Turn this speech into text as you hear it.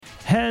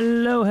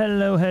Hello,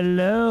 hello,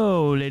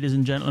 hello, ladies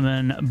and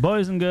gentlemen,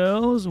 boys and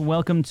girls.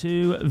 Welcome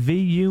to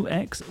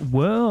VUX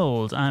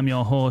World. I'm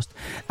your host,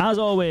 as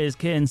always,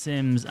 Kane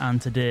Sims,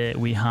 and today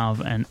we have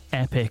an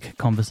epic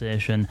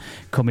conversation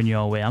coming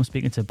your way. I'm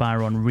speaking to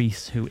Byron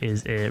Reese, who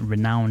is a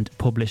renowned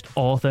published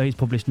author. He's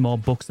published more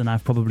books than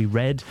I've probably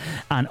read,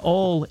 and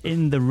all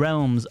in the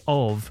realms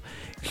of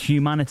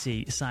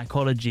humanity,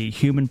 psychology,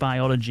 human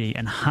biology,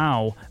 and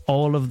how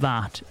all of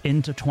that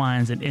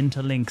intertwines and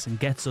interlinks and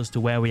gets us to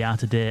where we are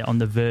today on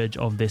the verge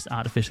of this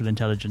artificial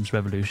intelligence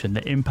revolution.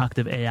 The impact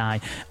of AI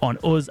on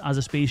us as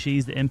a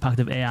species, the impact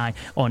of AI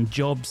on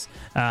jobs.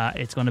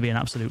 It's going to be an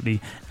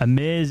absolutely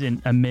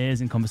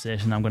amazing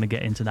conversation. I'm going to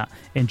get into that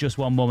in just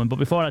one moment. But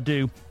before I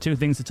do, two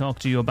things to talk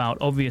to you about.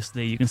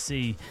 Obviously, you can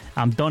see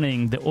I'm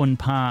donning the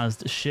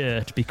Unparsed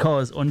shirt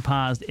because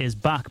Unparsed is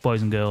back,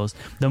 boys and girls.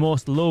 The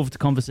most loved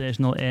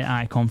conversational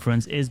AI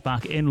conference is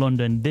back in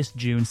London this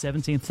June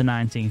 17th to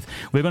 19th.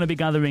 We're going to be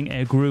gathering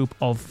a group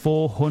of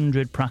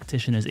 400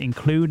 practitioners,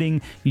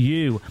 including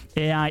you,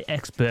 AI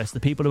experts, the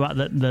people who are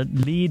the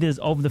leaders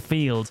of the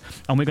field,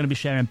 and we're going to be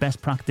sharing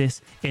best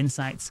practice,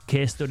 insights,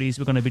 case studies.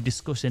 We're going to be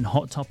discussing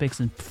hot topics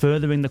and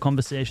furthering the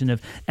conversation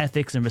of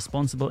ethics and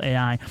responsible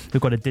AI.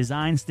 We've got a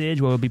design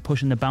stage where we'll be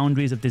pushing the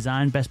boundaries of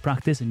design best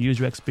practice and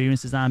user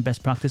experience design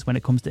best practice when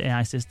it comes to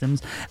AI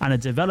systems, and a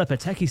developer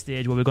techie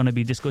stage where we're going to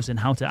be discussing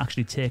how to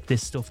actually take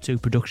this stuff to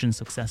production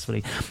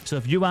successfully. So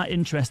if you are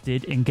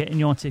interested in getting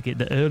your ticket,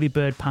 the early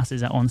bird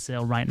passes are on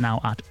sale right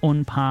now at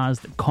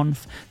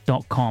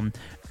unparsedconf.com.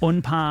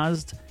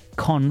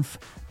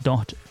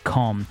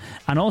 unparsedconf.com.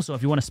 And also,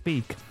 if you want to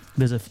speak,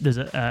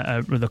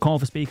 the call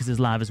for speakers is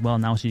live as well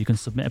now, so you can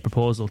submit a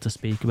proposal to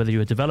speak. Whether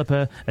you're a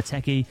developer, a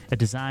techie, a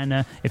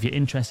designer, if you're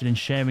interested in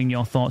sharing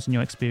your thoughts and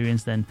your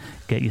experience, then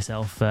get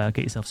yourself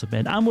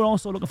submitted. And we're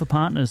also looking for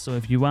partners. So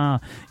if you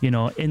are,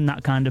 in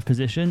that kind of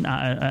position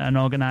at an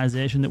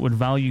organization that would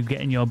value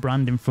getting your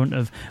brand in front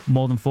of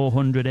more than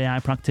 400 AI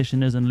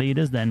practitioners and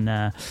leaders,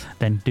 then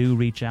do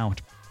reach out.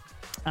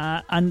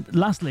 And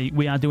lastly,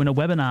 we are doing a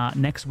webinar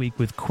next week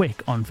with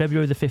Quick on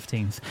February the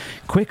 15th.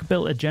 Quick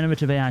built a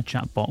generative AI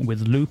chatbot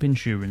with Loop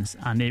Insurance,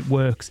 and it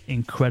works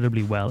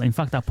incredibly well. In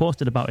fact, I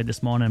posted about it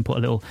this morning and put a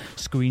little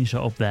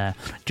screenshot up there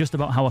just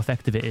about how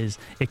effective it is.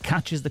 It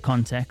catches the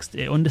context,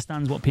 it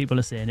understands what people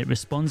are saying, it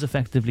responds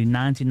effectively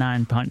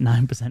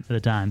 99.9% of the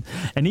time.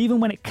 And even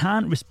when it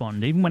can't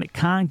respond, even when it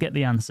can't get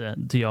the answer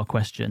to your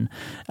question,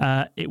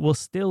 it will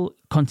still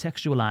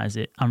contextualize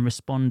it and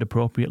respond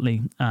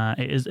appropriately.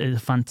 It is a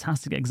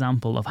fantastic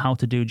example of how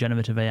to do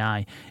generative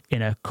AI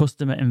in a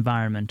customer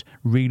environment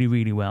really,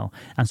 really well.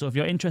 And so if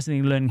you're interested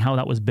in learning how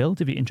that was built,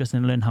 if you're interested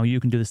in learning how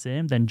you can do the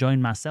same, then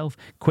join myself,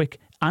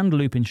 Quick, and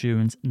Loop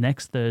Insurance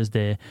next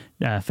Thursday,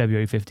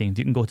 February 15th.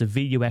 You can go to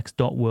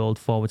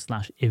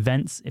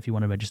vux.world/events if you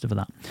want to register for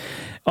that.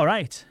 All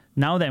right.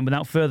 Now then,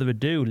 without further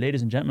ado,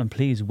 ladies and gentlemen,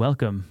 please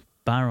welcome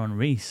Byron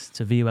Reese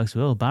to VUX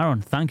World.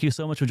 Byron, thank you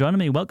so much for joining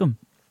me. Welcome.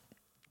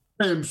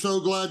 I am so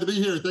glad to be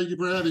here. Thank you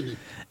for having me.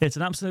 It's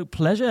an absolute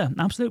pleasure.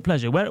 Absolute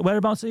pleasure.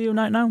 Whereabouts are you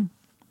right now?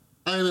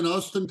 I am in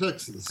Austin,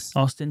 Texas.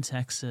 Austin,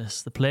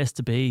 Texas. The place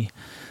to be,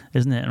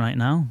 isn't it, right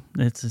now?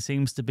 It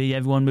seems to be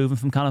everyone moving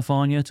from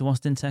California to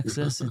Austin,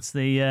 Texas. It's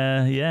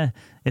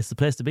it's the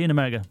place to be in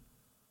America.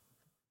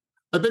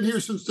 I've been here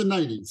since the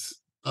 90s.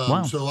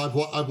 Wow. So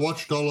I've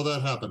watched all of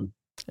that happen.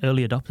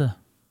 Early adopter.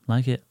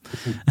 Like it.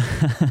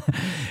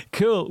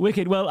 Cool.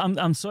 Wicked. Well,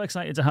 I'm so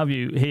excited to have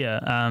you here.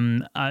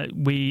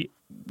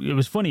 It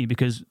was funny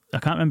because I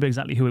can't remember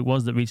exactly who it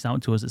was that reached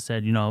out to us that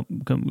said,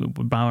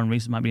 Byron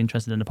Reese might be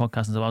interested in the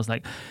podcast. And so I was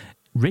like,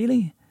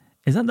 really?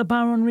 Is that the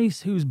Byron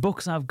Reese whose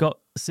books I've got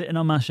sitting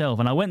on my shelf?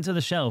 And I went to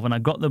the shelf and I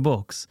got the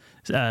books,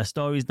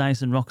 Stories,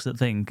 Dice and Rocks That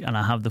Think, and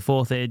I have the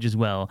Fourth Age as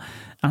well.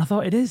 And I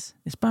thought, it's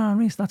Byron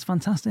Reese. That's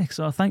fantastic.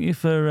 So thank you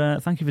for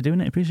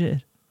doing it. Appreciate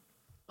it.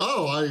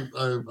 Oh,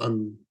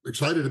 I'm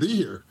excited to be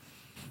here.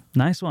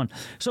 Nice one.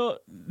 So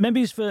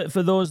maybe it's for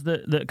those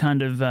that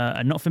kind of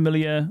are not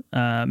familiar,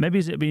 maybe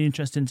it'd be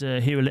interesting to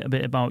hear a little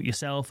bit about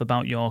yourself,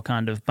 about your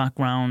kind of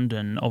background,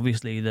 and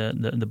obviously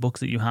the books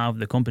that you have,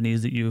 the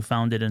companies that you've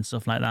founded and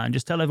stuff like that, and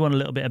just tell everyone a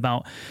little bit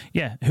about,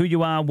 who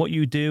you are, what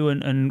you do,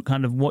 and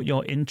kind of what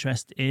your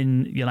interest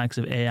in your likes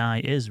of AI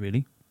is,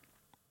 really.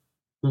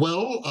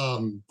 Well,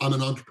 I'm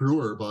an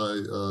entrepreneur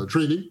by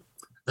training,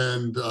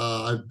 and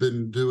I've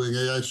been doing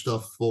AI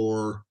stuff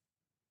for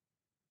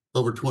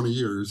over 20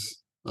 years.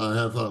 I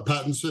have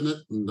patents in it,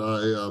 and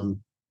I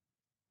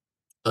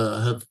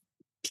have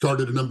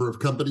started a number of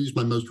companies.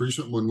 My most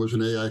recent one was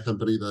an AI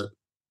company that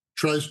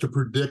tries to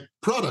predict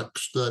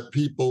products that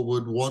people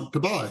would want to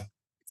buy.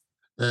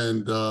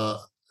 And so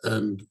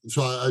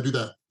I do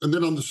that. And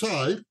then on the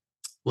side,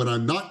 when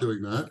I'm not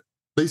doing that,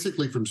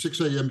 basically from 6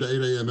 a.m. to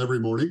 8 a.m. every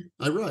morning,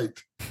 I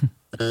write.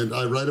 And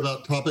I write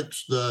about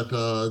topics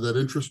that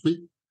interest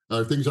me,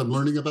 things I'm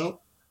learning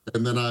about.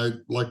 And then I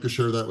like to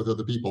share that with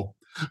other people.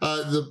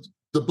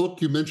 The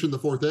book you mentioned, The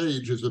Fourth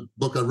Age, is a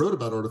book I wrote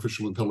about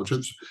artificial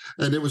intelligence.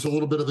 And it was a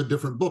little bit of a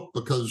different book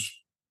because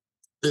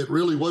it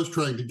really was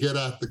trying to get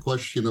at the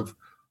question of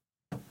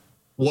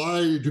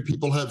why do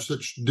people have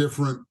such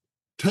different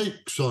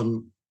takes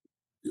on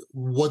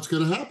what's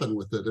going to happen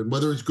with it and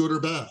whether it's good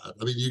or bad?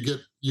 I mean,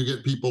 you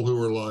get people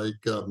who are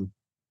like,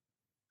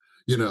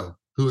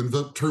 who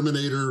invoke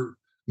Terminator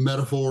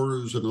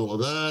metaphors and all of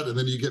that, and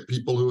then you get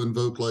people who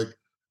invoke like,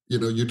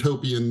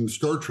 utopian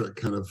Star Trek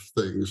kind of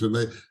things, and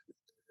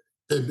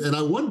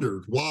I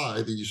wondered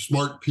why these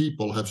smart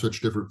people have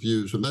such different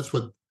views, and that's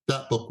what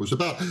that book was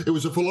about. It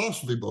was a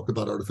philosophy book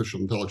about artificial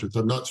intelligence.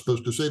 I'm not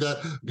supposed to say that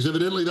because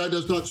evidently that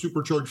does not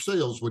supercharge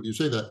sales when you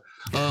say that.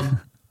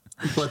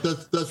 But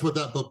that's what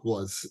that book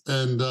was,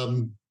 and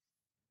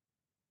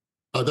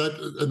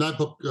that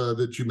book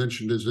that you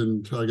mentioned is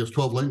in, I guess,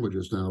 12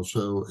 languages now.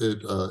 So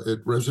it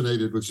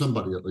resonated with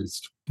somebody at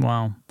least.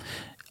 Wow.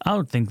 I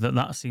would think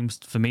that seems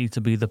for me to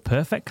be the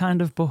perfect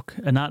kind of book,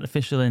 an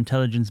artificial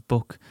intelligence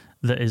book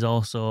that is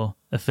also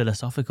a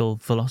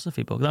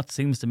philosophy book. That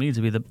seems to me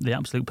to be the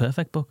absolute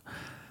perfect book.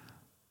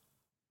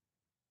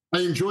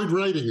 I enjoyed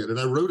writing it, and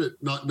I wrote it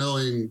not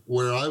knowing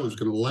where I was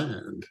going to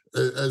land,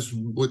 as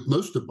with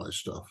most of my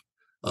stuff.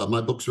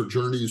 My books are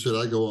journeys that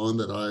I go on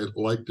that I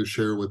like to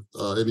share with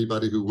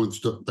anybody who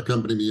wants to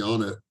accompany me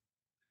on it.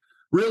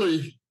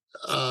 Really,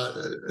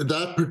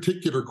 that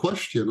particular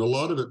question, a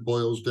lot of it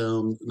boils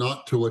down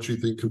not to what you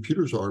think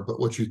computers are, but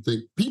what you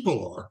think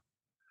people are.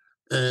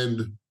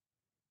 And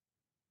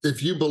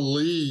if you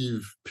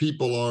believe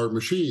people are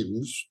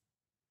machines,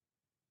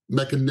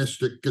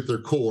 mechanistic at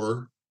their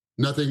core,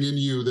 nothing in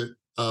you that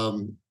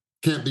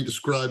can't be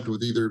described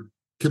with either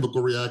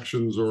chemical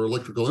reactions or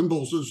electrical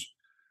impulses,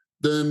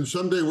 then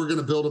someday we're going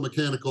to build a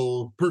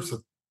mechanical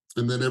person.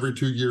 And then every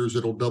 2 years,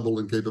 it'll double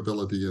in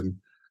capability.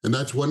 And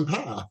that's one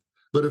path.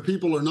 But if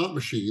people are not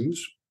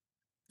machines,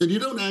 and you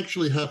don't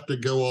actually have to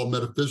go all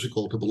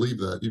metaphysical to believe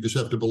that. You just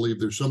have to believe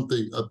there's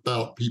something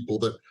about people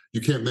that you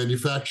can't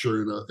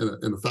manufacture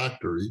in a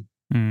factory.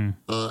 Mm.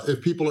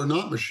 If people are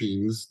not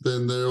machines,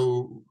 then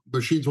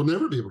machines will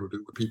never be able to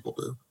do what people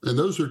do. And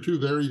those are two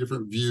very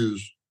different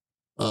views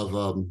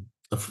of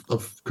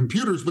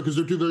computers, because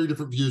they're two very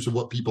different views of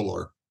what people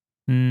are.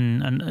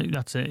 And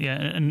that's it, yeah.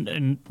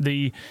 And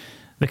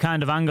the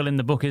kind of angle in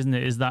the book, isn't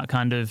it, is that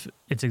kind of,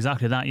 it's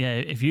exactly that, yeah.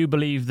 If you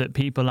believe that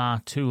people are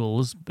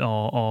tools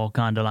or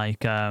kind of like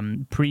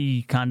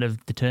kind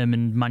of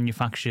determined,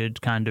 manufactured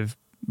kind of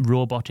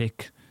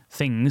robotic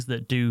things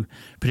that do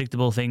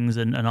predictable things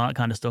and all that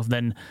kind of stuff,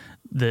 then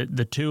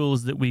the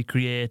tools that we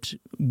create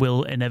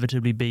will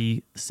inevitably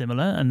be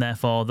similar, and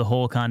therefore the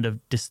whole kind of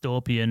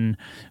dystopian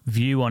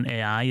view on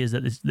AI is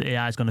that the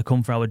AI is going to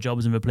come for our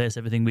jobs and replace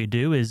everything we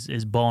do is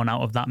born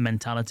out of that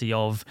mentality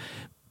of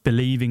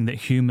believing that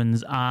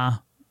humans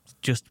are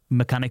just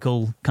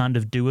mechanical kind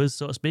of doers,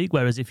 so to speak.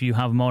 Whereas if you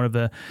have more of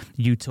a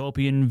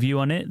utopian view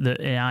on it, that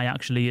AI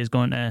actually is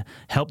going to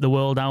help the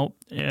world out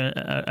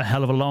a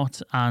hell of a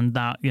lot, and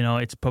that,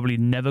 it's probably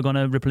never going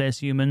to replace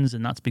humans,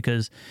 and that's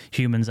because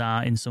humans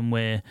are in some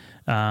way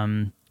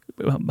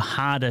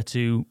harder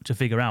to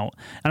figure out.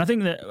 And I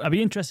think that I'd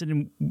be interested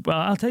in, well,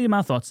 I'll tell you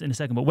my thoughts in a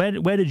second, but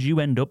where did you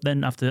end up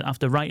then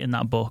after writing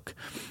that book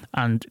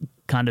and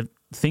kind of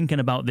thinking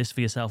about this for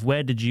yourself?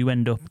 Where did you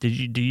end up? Do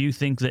you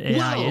think that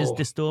AI is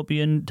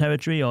dystopian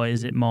territory, or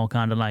is it more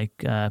kind of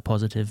like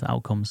positive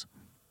outcomes?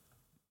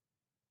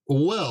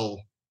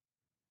 Well,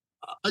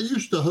 I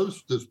used to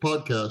host this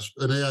podcast,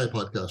 an AI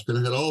podcast, and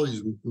it had all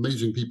these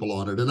amazing people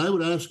on it. And I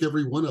would ask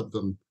every one of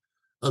them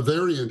a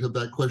variant of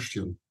that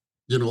question.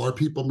 Are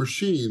people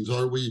machines?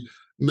 Are we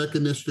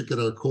mechanistic at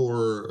our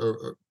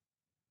core?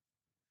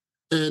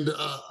 And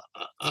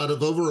out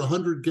of over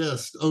 100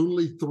 guests,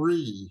 only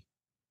 3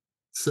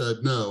 said,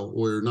 no,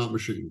 we're not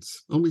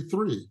machines. Only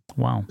 3.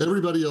 Wow.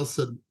 Everybody else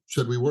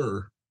said we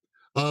were.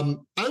 I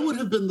would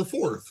have been the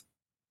 4th.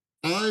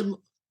 I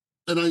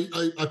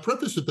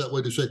preface it that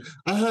way to say,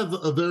 I have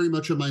a very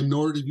much a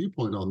minority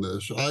viewpoint on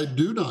this. I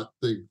do not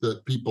think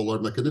that people are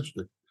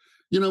mechanistic.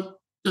 And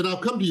I'll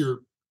come to your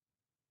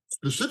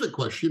specific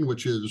question,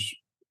 which is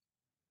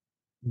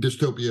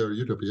dystopia or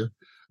utopia.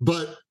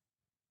 But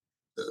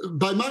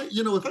by my,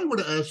 if I were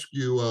to ask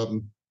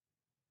you,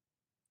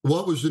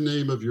 what was the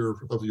name of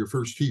your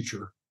first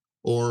teacher,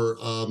 or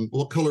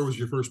what color was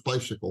your first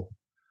bicycle,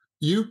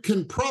 you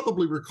can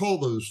probably recall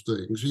those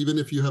things, even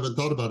if you haven't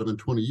thought about them in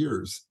 20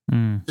 years.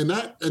 Mm. And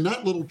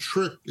that little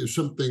trick is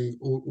something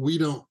we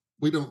don't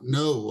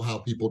know how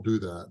people do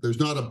that.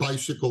 There's not a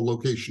bicycle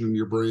location in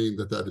your brain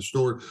that is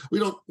stored. We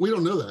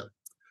don't know that.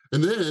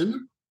 And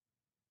then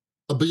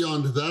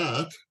beyond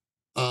that,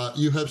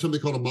 you have something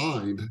called a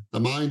mind.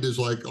 A mind is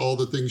like all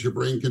the things your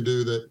brain can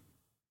do that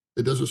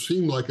it doesn't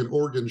seem like an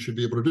organ should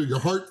be able to do. Your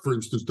heart, for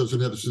instance,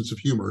 doesn't have a sense of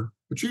humor,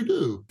 but you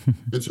do.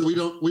 And so we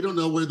don't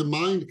know where the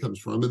mind comes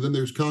from. And then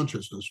there's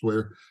consciousness,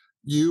 where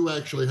you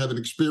actually have an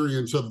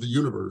experience of the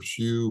universe.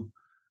 You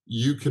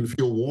can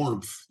feel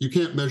warmth. You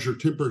can't measure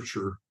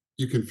temperature.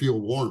 You can feel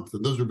warmth.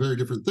 And those are very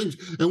different things.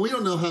 And we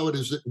don't know how it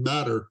is that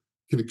matter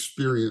can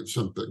experience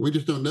something. We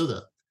just don't know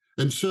that.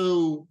 And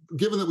so,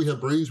 given that we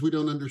have brains we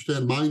don't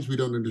understand, minds we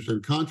don't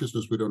understand,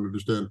 consciousness we don't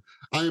understand,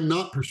 I am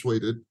not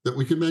persuaded that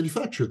we can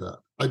manufacture that.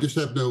 I just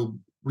have no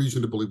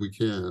reason to believe we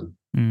can.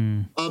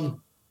 Mm.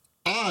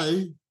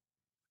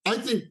 I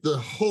think the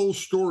whole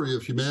story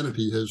of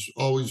humanity has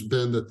always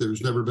been that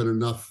there's never been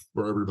enough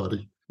for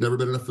everybody, never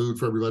been enough food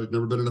for everybody,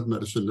 never been enough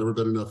medicine, never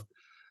been enough.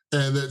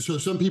 And that, so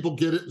some people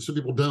get it and some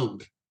people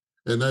don't.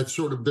 And that's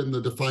sort of been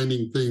the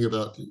defining thing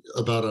about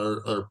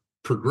our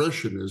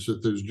progression, is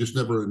that there's just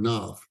never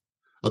enough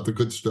of the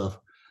good stuff.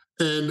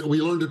 And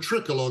we learned a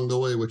trick along the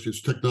way, which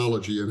is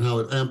technology and how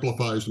it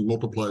amplifies and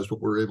multiplies what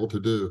we're able to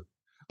do.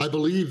 I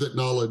believe that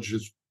knowledge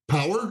is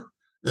power,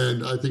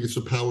 and I think it's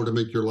the power to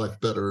make your life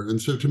better.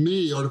 And so to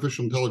me,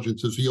 artificial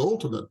intelligence is the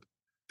ultimate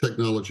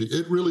technology.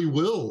 It really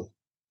will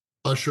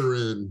usher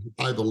in,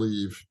 I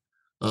believe,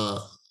 a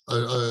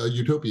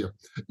utopia.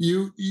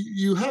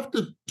 You have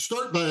to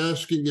start by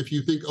asking if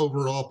you think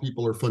overall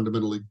people are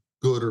fundamentally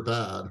good or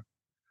bad,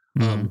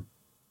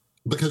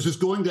 because it's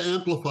going to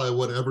amplify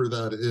whatever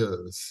that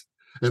is.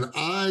 And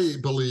I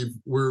believe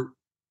we're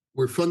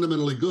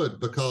fundamentally good,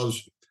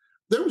 because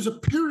there was a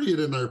period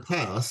in our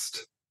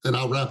past, and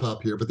I'll wrap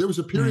up here, but there was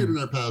a period in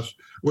our past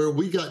where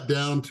we got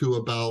down to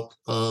about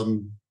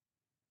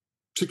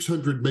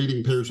 600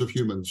 mating pairs of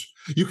humans.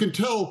 You can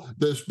tell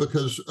this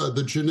because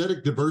the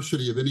genetic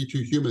diversity of any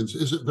two humans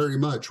isn't very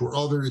much. We're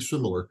all very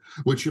similar,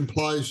 which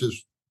implies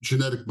this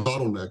genetic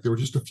bottleneck. There were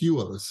just a few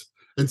of us.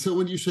 And so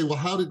when you say, well,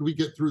 how did we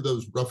get through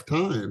those rough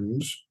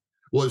times?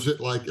 Was it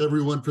like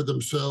everyone for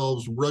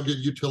themselves, rugged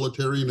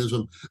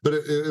utilitarianism? But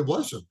it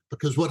wasn't,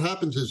 because what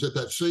happens is at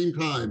that same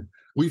time,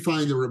 we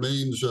find the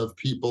remains of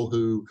people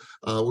who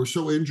were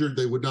so injured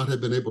they would not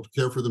have been able to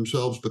care for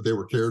themselves, but they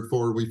were cared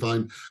for. We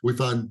find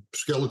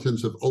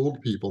skeletons of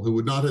old people who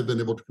would not have been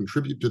able to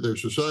contribute to their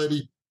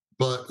society,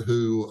 but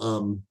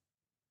who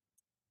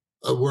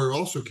were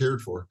also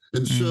cared for.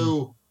 And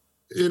so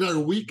in our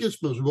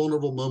weakest, most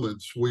vulnerable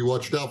moments, we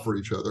watched out for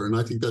each other. And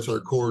I think that's our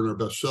core and our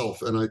best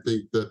self. And I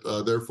think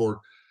that therefore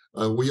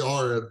we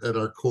are at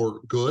our core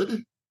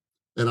good.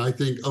 And I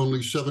think only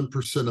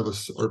 7% of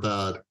us are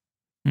bad.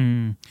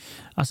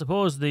 I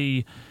suppose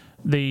the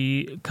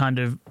kind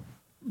of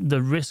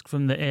the risk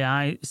from the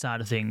AI side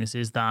of things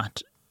is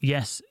that,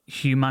 yes,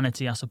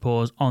 humanity, I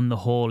suppose, on the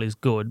whole is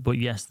good, but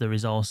yes, there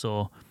is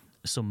also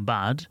some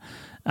bad.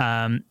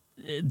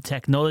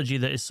 Technology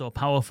that is so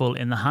powerful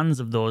in the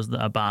hands of those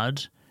that are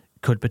bad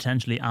could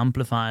potentially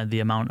amplify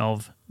the amount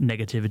of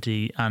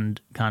negativity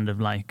and kind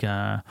of like,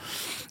 I'm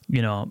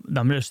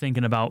just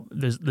thinking about,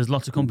 there's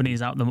lots of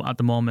companies out there at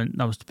the moment.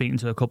 I was speaking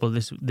to a couple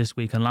this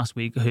week and last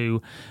week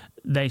who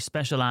they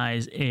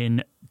specialize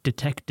in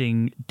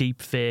detecting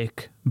deep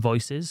fake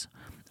voices,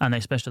 and they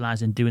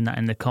specialize in doing that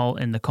in the call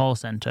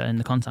center, in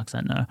the contact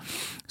center,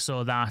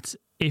 so that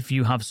if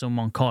you have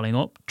someone calling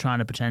up trying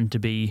to pretend to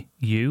be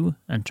you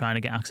and trying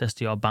to get access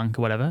to your bank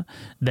or whatever,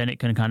 then it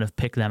can kind of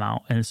pick them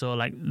out. And so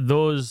like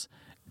those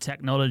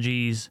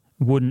technologies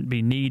wouldn't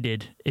be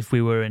needed if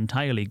we were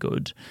entirely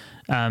good.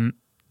 Do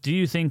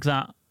you think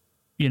that,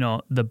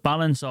 the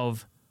balance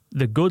of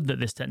the good that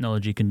this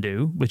technology can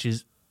do, which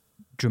is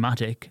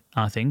dramatic,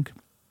 I think,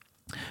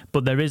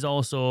 but there is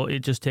also, it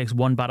just takes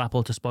one bad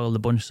apple to spoil the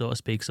bunch, so to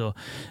speak. So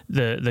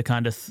the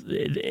kind of,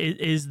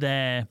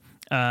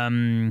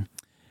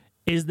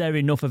 is there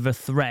enough of a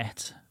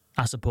threat,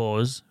 I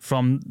suppose,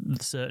 from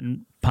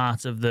certain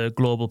parts of the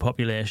global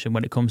population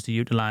when it comes to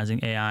utilizing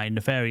AI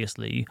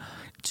nefariously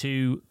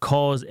to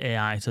cause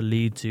AI to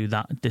lead to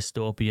that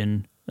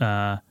dystopian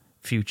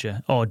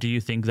future? Or do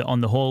you think that on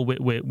the whole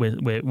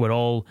we're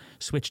all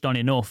switched on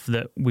enough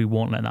that we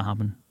won't let that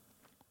happen?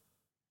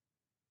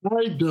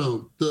 I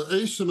don't. The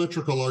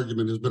asymmetrical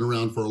argument has been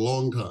around for a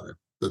long time,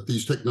 that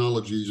these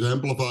technologies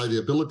amplify the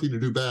ability to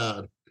do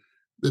bad.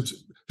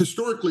 It's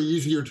historically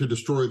easier to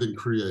destroy than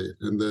create,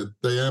 and that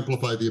they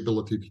amplify the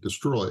ability to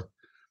destroy.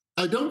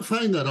 I don't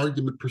find that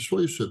argument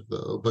persuasive,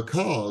 though,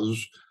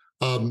 because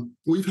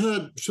we've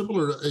had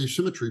similar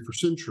asymmetry for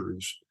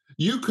centuries.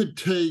 You could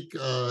take,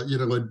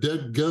 a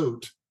dead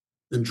goat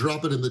and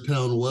drop it in the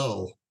town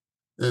well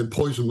and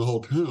poison the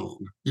whole town.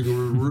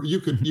 You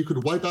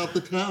could wipe out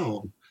the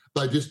town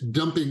by just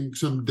dumping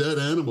some dead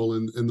animal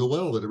in the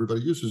well that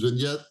everybody uses, and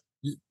yet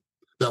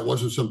that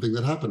wasn't something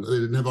that happened. They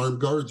didn't have armed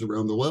guards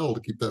around the well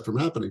to keep that from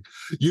happening.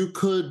 You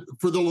could,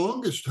 for the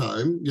longest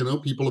time,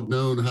 people have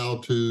known how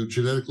to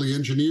genetically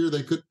engineer.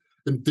 They could,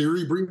 in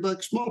theory, bring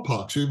back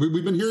smallpox.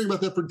 We've been hearing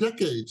about that for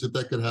decades,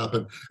 that could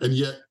happen. And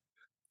yet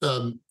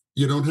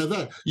you don't have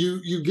that.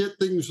 You get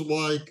things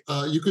like,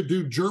 you could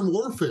do germ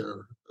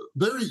warfare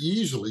very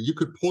easily. You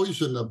could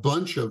poison a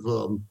bunch of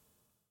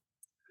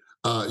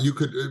you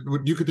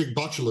could take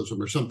botulism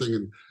or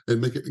something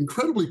and make it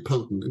incredibly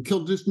potent and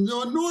kill just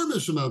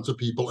enormous amounts of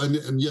people,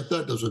 and yet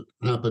that doesn't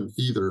happen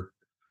either.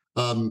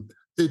 I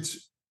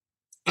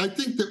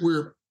think that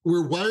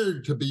we're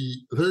wired to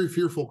be very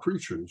fearful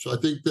creatures. I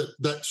think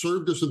that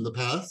served us in the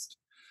past.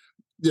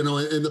 In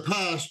the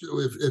past,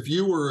 if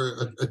you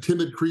were a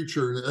timid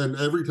creature and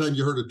every time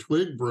you heard a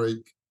twig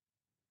break,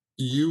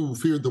 you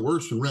feared the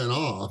worst and ran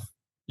off,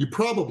 you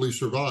probably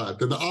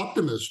survived. And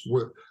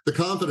the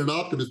confident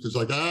optimist is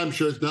like, I'm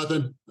sure it's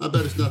nothing. I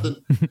bet it's nothing.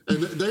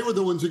 And they were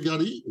the ones that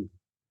got eaten.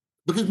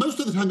 Because most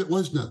of the time it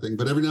was nothing,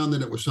 but every now and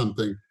then it was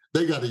something.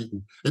 they got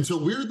eaten. And so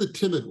we're the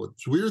timid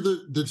ones. We're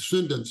the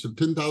descendants of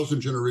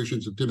 10,000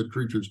 generations of timid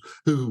creatures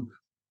who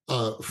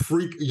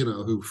freak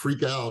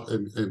out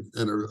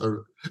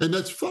and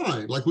that's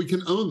fine. Like, we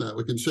can own that.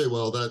 We can say,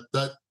 well,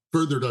 that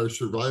furthered our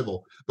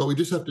survival, but we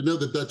just have to know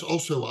that that's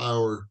also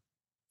our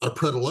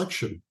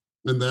predilection,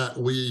 and that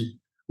we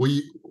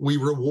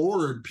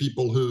reward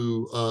people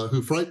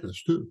who frighten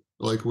us too.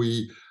 Like,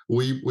 we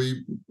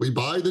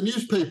buy the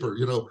newspaper.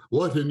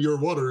 What in your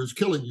water is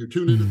killing you?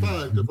 Tune in at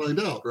 5 to find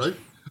out. Right?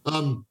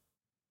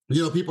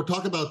 People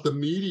talk about the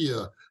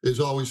media is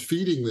always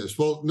feeding this.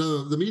 Well,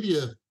 no, the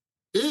media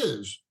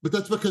is, but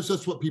that's because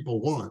that's what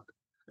people want,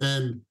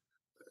 and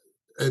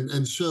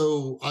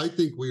so I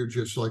think we are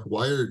just like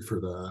wired for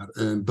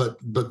that.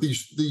 But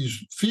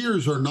these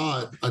fears are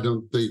not, I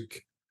don't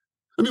think.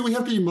 I mean, we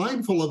have to be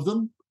mindful of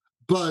them,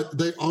 but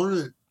they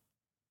aren't.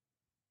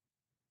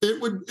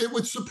 It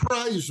would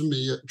surprise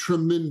me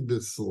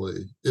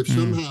tremendously if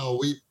somehow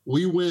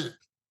we went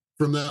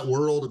from that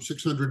world of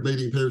 600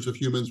 mating pairs of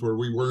humans, where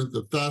we weren't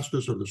the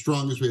fastest or the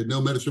strongest. We had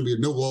no medicine. We had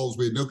no walls.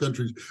 We had no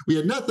countries. We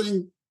had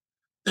nothing.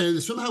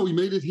 And somehow we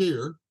made it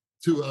here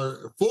to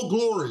our full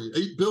glory,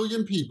 8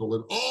 billion people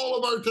and all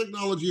of our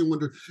technology and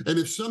wonder. And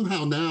if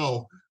somehow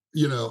now,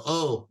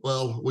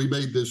 we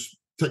made this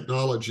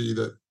technology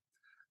that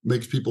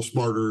makes people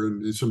smarter,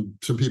 and some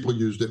people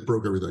used it,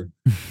 broke everything.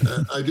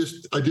 I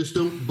just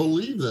don't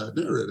believe that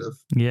narrative.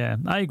 Yeah,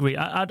 I agree.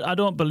 I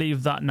don't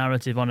believe that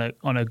narrative on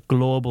a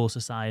global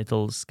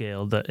societal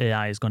scale, that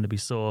AI is going to be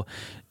so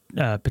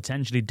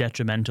potentially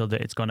detrimental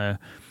that it's going to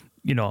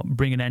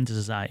bring an end to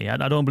society.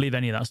 I don't believe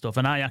any of that stuff.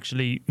 And I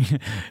actually,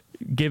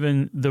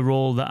 given the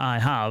role that I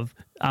have,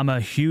 I'm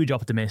a huge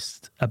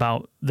optimist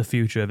about the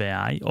future of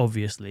AI,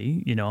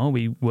 obviously.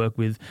 We work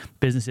with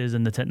businesses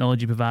and the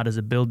technology providers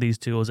that build these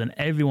tools, and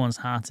everyone's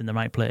heart's in the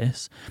right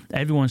place.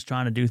 Everyone's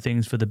trying to do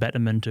things for the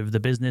betterment of the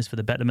business, for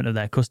the betterment of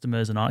their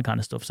customers and all that kind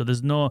of stuff. So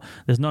there's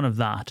none of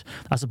that.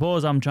 I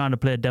suppose I'm trying to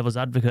play devil's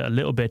advocate a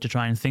little bit to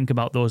try and think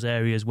about those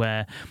areas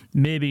where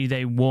maybe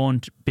they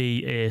won't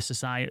be a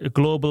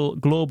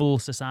global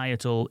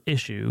societal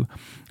issue,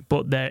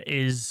 but there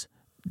is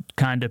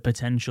kind of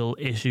potential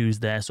issues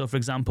there. So, for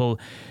example,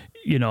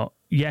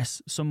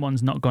 yes,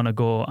 someone's not going to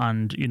go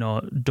and,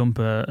 dump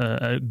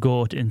a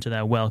goat into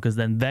their well, because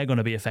then they're going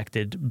to be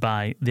affected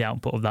by the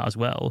output of that as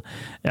well.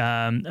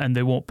 And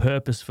they won't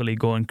purposefully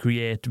go and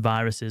create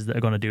viruses that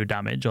are going to do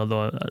damage.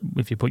 Although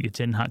if you put your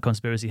tin hat,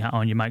 conspiracy hat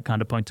on, you might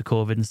kind of point to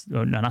COVID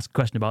and ask a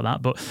question about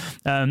that. But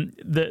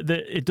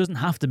it doesn't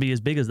have to be as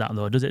big as that,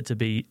 though, does it, to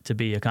be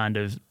a kind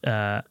of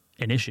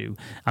an issue?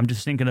 I'm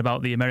just thinking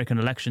about the American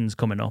elections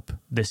coming up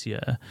this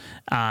year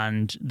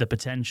and the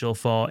potential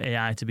for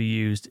AI to be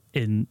used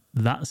in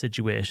that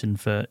situation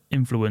for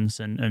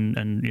influence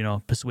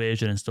and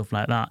persuasion and stuff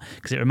like that.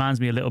 Because it reminds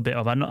me a little bit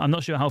of, I'm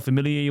not sure how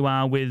familiar you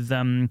are with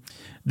the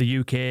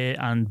UK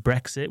and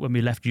Brexit when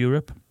we left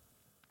Europe.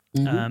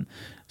 Mm-hmm.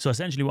 So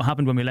essentially what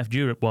happened when we left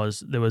Europe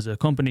was there was a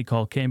company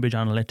called Cambridge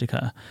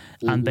Analytica,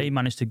 and they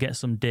managed to get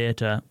some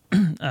data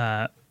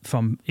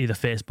from either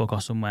Facebook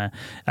or somewhere,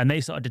 and they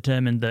sort of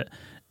determined that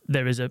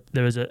there is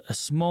a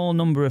small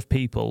number of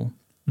people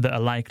that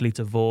are likely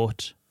to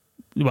vote.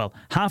 Well,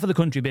 half of the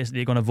country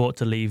basically are going to vote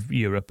to leave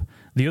Europe.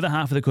 The other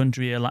half of the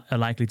country are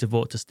likely to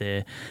vote to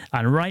stay.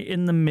 And right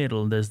in the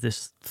middle, there's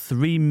this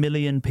 3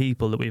 million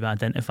people that we've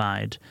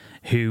identified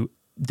who,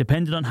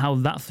 depending on how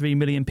that 3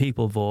 million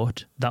people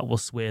vote, that will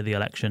sway the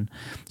election.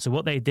 So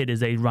what they did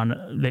is they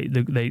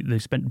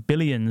spent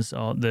billions,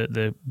 or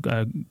the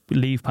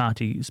Leave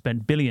Party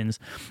spent billions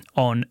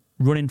on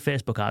running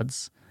Facebook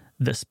ads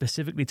that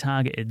specifically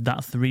targeted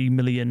that 3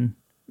 million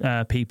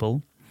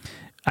people.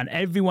 And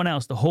everyone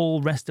else, the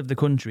whole rest of the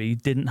country,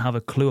 didn't have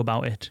a clue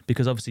about it,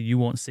 because obviously you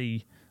won't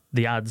see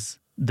the ads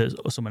that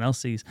someone else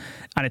sees.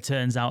 And it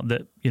turns out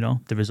that,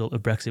 the result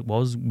of Brexit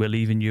was we're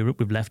leaving Europe,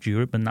 we've left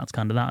Europe, and that's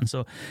kind of that. And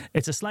so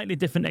it's a slightly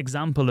different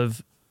example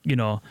of,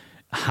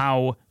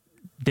 how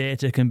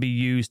data can be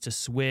used to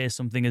sway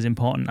something as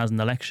important as an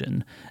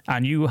election.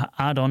 And you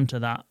add on to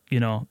that,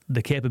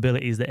 the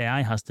capabilities that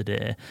AI has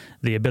today,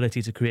 the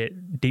ability to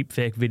create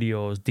deepfake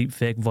videos,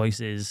 deepfake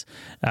voices,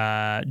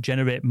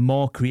 generate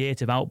more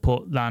creative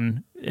output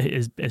than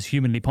is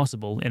humanly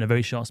possible in a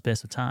very short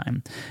space of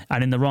time.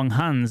 And in the wrong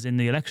hands in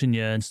the election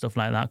year and stuff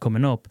like that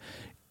coming up,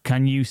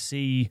 can you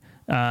see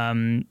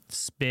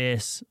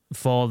space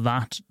for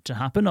that to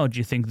happen? Or do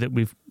you think that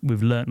we've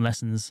learnt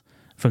lessons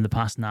from the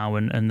past now,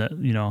 and that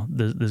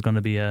there's going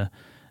to be a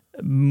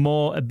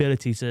more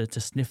ability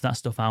to sniff that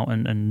stuff out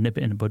and nip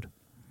it in the bud?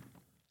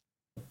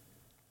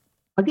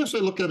 I guess I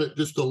look at it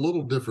just a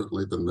little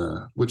differently than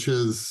that, which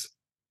is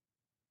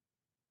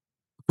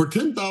for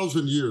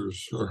 10,000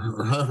 years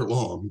or however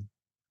long,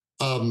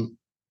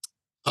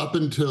 up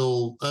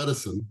until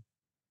Edison,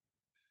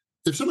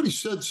 if somebody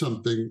said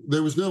something,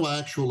 there was no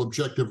actual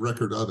objective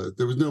record of it.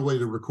 There was no way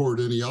to record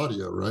any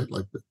audio, right?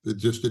 Like, it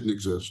just didn't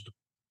exist.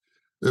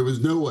 There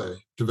was no way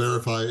to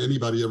verify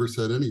anybody ever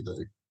said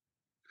anything.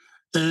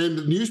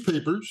 And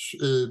newspapers,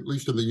 at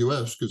least in the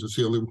U.S., because it's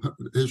the only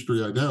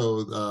history I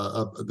know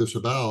this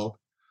about,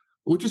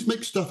 would just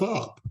make stuff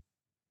up.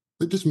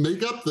 They just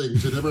make up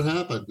things that never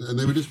happened, and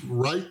they would just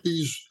write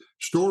these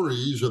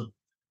stories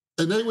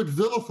and they would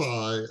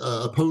vilify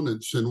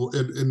opponents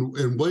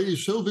in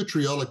ways so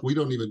vitriolic we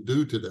don't even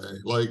do today.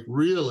 Like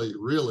really,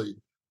 really,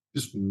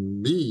 just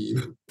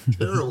mean,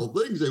 terrible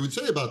things they would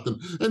say about them,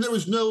 and there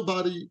was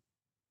nobody.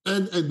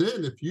 And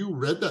then if you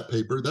read that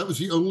paper, that was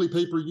the only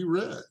paper you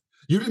read.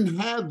 You didn't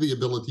have the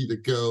ability to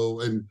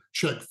go and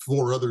check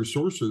 4 other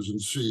sources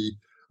and see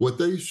what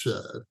they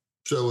said.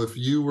 So if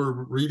you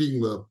were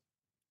reading the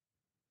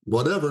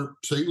whatever,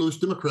 St. Louis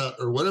Democrat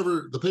or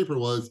whatever the paper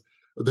was,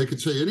 they could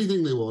say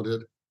anything they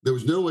wanted. There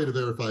was no way to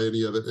verify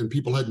any of it, and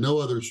people had no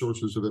other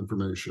sources of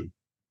information.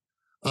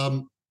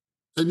 And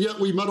yet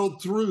we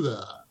muddled through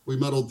that. We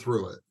muddled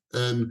through it.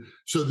 And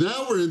so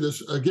now we're in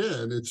this,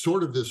 again, it's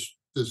sort of this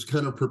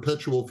kind of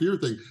perpetual fear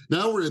thing.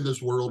 Now we're in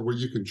this world where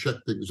you can check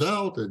things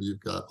out, and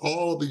you've got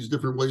all these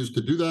different ways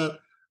to do that.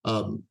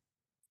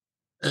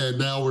 And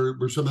now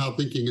we're somehow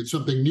thinking it's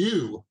something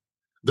new,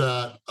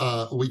 that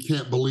we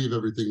can't believe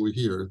everything we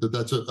hear,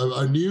 that's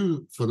a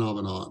new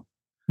phenomenon.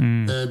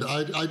 And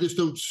I just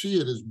don't see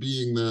it as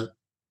being that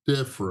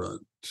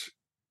different.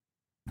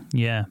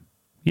 Yeah.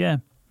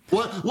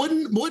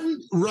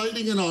 Wouldn't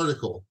writing an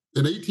article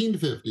in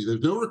 1850,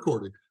 there's no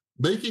recording,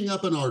 making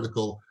up an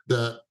article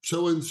that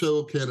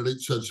so-and-so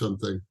candidate said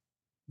something,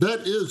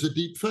 that is a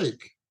deep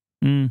fake.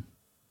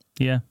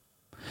 Yeah.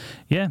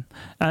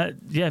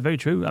 Very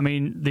true. I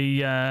mean,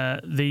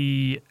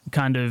 the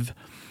kind of,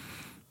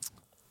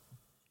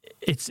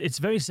 it's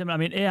very similar. I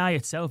mean, AI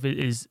itself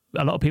is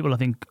a lot of people, I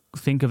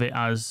think of it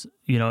as,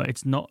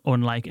 it's not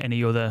unlike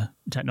any other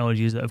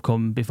technologies that have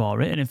come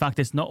before it. And in fact,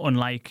 it's not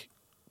unlike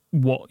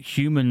what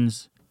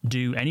humans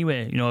do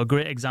anyway. A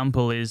great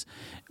example is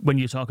when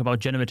you talk about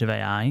generative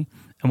AI,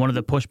 and one of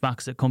the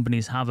pushbacks that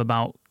companies have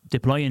about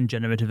deploying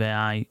generative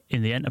AI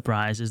in the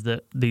enterprise is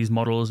that these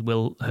models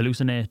will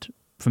hallucinate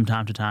from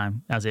time to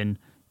time, as in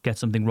get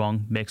something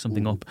wrong, make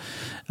something up.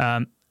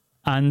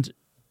 And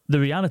the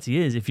reality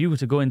is, if you were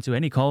to go into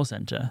any call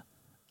center,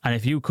 and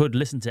if you could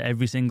listen to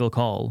every single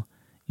call,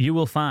 you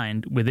will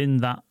find within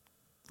that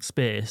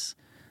space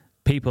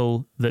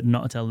people that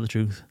not tell the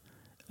truth.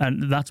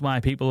 And that's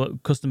why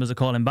customers are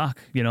calling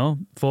back,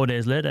 4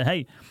 days later.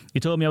 Hey,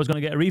 you told me I was going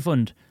to get a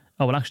refund.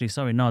 Oh, well, actually,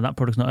 sorry, no, that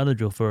product's not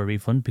eligible for a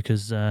refund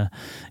because,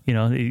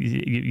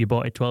 you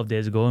bought it 12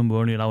 days ago and we're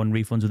only allowing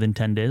refunds within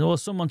 10 days. Or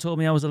someone told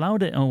me I was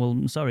allowed it. Oh,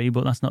 well, sorry,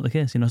 but that's not the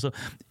case, So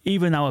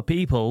even our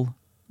people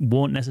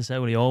won't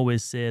necessarily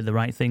always say the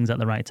right things at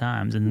the right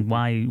times. And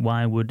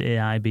why would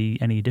AI be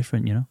any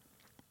different,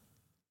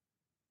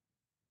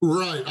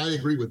 Right, I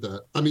agree with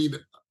that. I mean,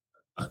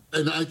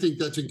 and I think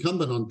that's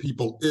incumbent on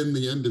people in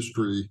the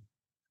industry.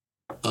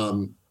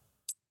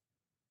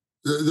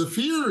 The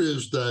fear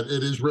is that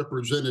it is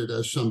represented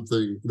as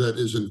something that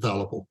is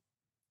infallible.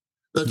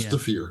 That's the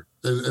fear.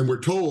 And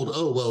we're told,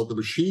 oh, well, the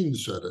machine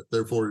said it,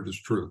 therefore it is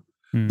true.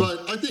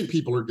 But I think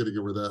people are getting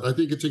over that. I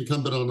think it's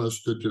incumbent on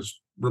us to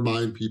just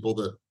remind people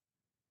that,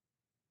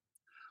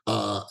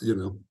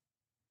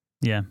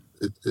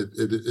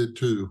 it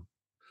too.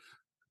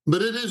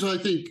 But it is, I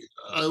think,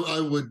 I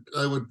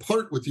would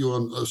part with you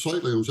on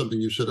slightly on something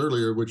you said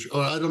earlier, which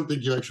I don't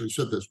think you actually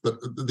said this, but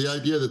the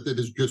idea that it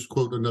is just,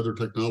 quote, another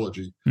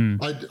technology.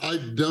 I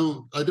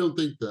don't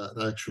think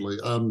that, actually.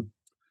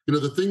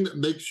 The thing that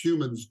makes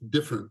humans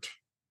different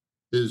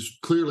is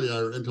clearly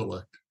our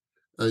intellect.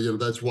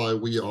 That's why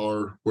we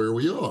are where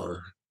we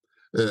are,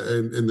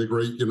 and in the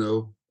great,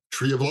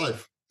 tree of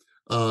life.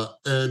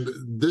 And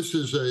this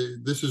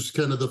is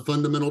kind of the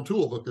fundamental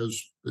tool,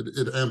 because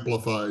it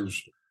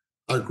amplifies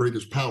our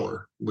greatest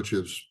power, which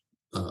is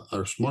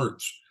our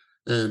smarts.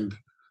 And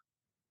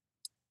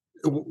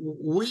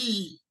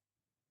the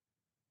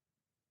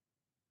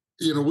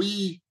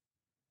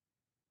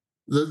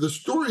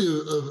story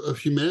of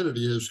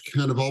humanity has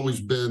kind of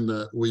always been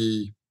that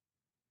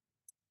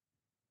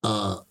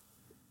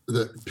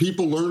that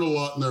people learn a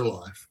lot in their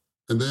life,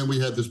 and then we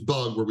have this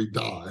bug where we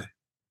die,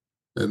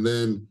 and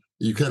then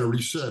you kind of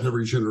reset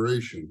every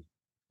generation.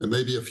 And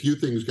maybe a few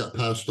things got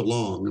passed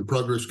along, and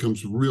progress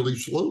comes really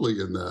slowly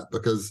in that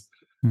because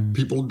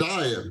people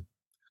die.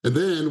 And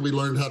then we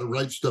learned how to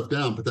write stuff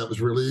down, but that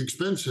was really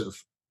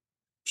expensive.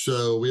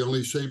 So we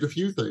only saved a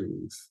few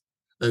things.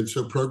 And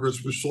so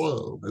progress was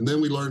slow. And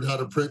then we learned how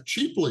to print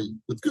cheaply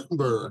with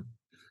Gutenberg.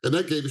 And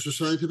that gave us a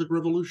scientific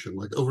revolution,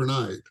 like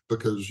overnight,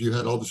 because you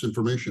had all this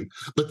information.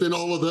 But then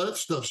all of that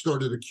stuff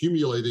started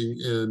accumulating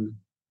in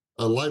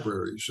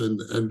libraries, and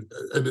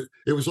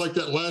it was like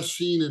that last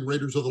scene in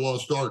Raiders of the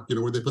Lost Ark,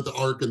 where they put the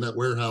Ark in that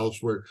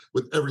warehouse where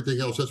with everything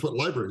else. That's what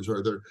libraries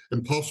are. They're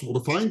impossible to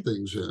find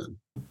things in.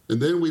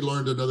 And then we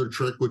learned another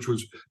trick, which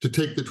was to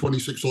take the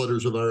 26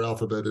 letters of our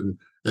alphabet and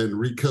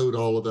recode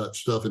all of that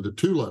stuff into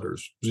 2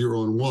 letters,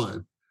 0 and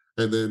 1.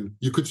 And then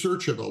you could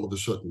search it all of a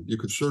sudden. You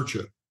could search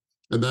it.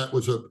 And that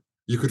was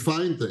you could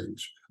find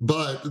things.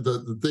 But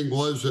the thing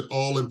was that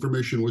all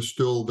information was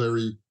still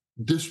very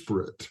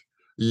disparate.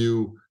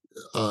 It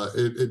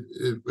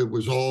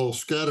was all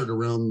scattered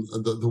around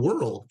the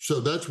world. So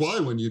that's why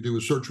when you do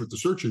a search with the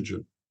search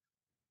engine,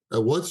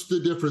 What's the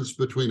difference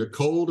between a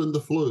cold and the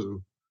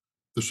flu?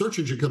 The search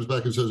engine comes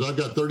back and says, I've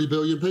got 30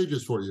 billion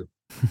pages for you.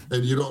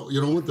 And you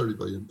don't want 30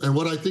 billion. And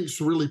what I think is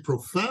really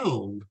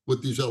profound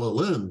with these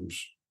LLMs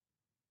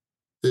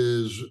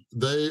is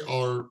they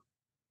are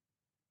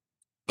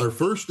our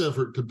first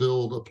effort to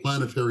build a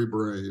planetary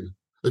brain,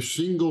 a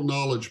single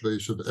knowledge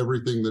base of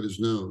everything that is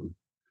known.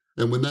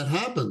 And when that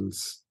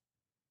happens,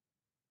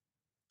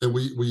 and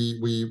we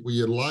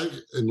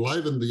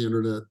enliven the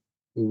internet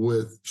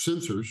with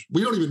sensors.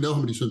 We don't even know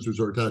how many sensors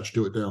are attached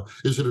to it now.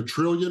 Is it 1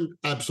 trillion?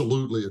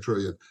 Absolutely 1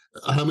 trillion.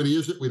 How many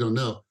is it? We don't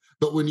know.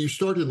 But when you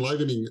start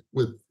enlivening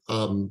with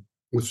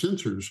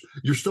sensors,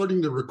 you're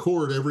starting to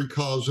record every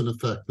cause and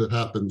effect that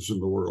happens in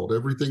the world,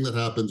 everything that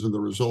happens in the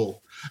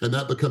result. And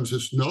that becomes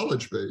this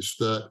knowledge base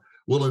that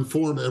will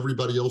inform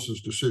everybody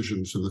else's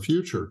decisions in the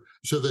future,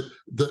 so that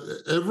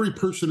every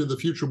person in the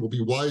future will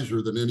be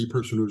wiser than any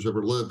person who's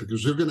ever lived,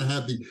 because they're going to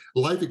have the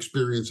life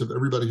experience of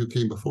everybody who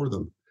came before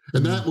them.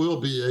 And that will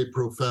be a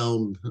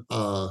profound,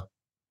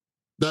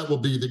 that will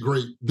be the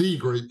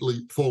great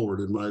leap forward,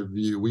 in my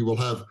view. We will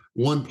have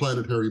one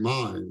planetary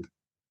mind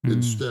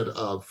instead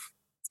of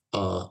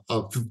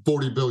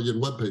 40 billion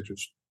web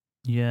pages.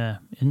 Yeah,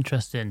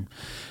 interesting.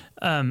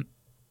 I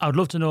would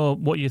love to know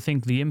what you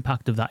think the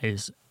impact of that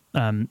is.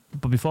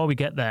 But before we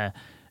get there,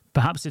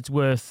 perhaps it's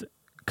worth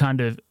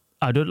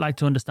I'd like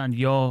to understand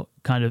your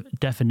kind of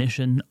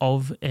definition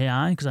of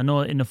AI, because I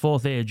know in the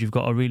fourth age, you've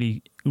got a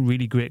really,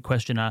 really great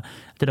question. I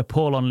did a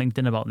poll on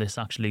LinkedIn about this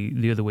actually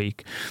the other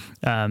week,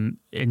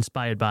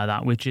 inspired by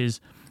that, which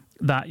is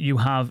that you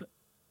have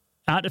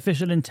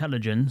artificial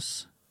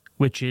intelligence,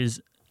 which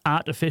is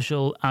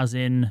artificial as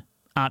in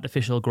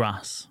artificial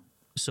grass.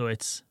 So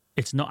it's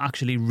not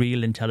actually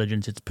real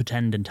intelligence, it's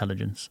pretend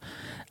intelligence.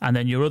 And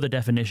then your other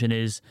definition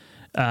is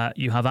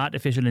you have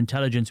artificial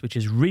intelligence, which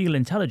is real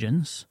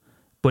intelligence,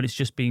 but it's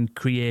just being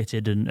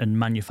created and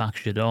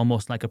manufactured,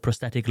 almost like a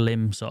prosthetic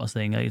limb sort of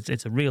thing.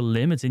 It's a real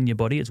limb, it's in your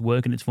body, it's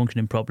working, it's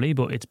functioning properly,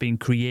 but it's being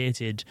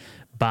created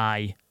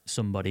by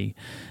somebody.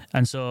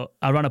 And so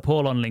I ran a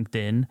poll on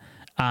LinkedIn,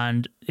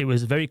 and it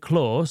was very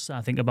close.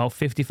 I think about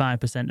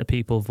 55% of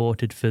people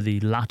voted for the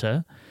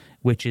latter,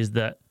 which is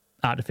that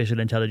artificial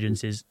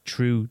intelligence is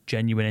true,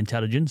 genuine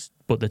intelligence,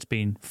 but that's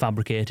been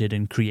fabricated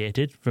and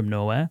created from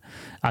nowhere,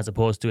 as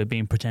opposed to it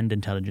being pretend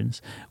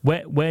intelligence.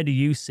 Where do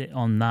you sit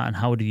on that, and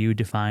how do you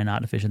define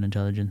artificial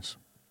intelligence?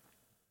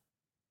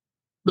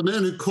 The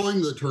man who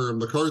coined the term,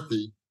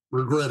 McCarthy,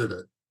 regretted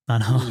it. I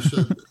know. He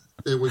said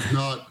it was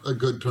not a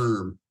good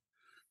term.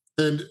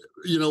 And,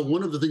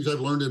 one of the things I've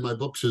learned in my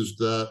books is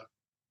that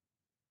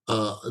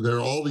there are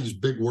all these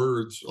big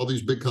words, all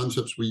these big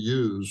concepts we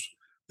use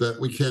that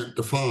we can't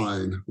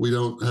define. We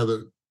don't have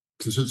a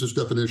consensus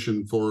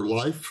definition for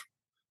life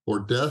or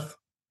death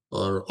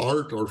or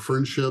art or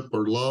friendship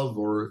or love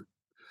or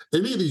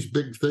any of these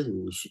big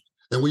things.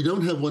 And we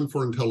don't have one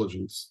for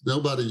intelligence.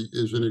 Nobody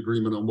is in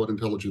agreement on what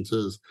intelligence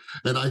is.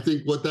 And I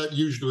think what that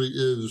usually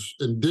is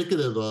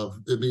indicative of,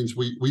 it means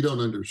we don't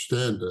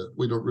understand it.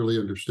 We don't really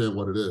understand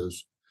what it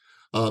is.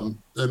 And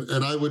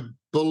I would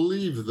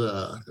believe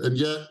that. And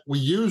yet we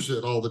use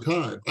it all the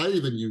time. I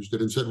even used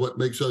it and said, what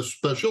makes us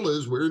special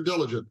is we're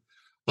intelligent.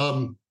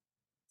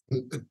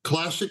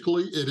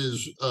 Classically, it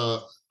is,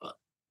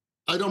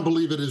 I don't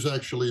believe it is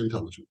actually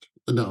intelligent.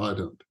 No, I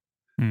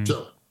don't.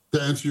 So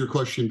to answer your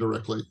question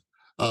directly,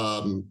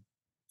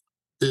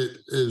 it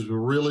is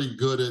really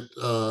good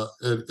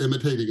at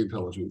imitating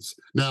intelligence.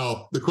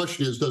 Now, the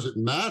question is, does it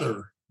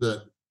matter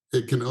that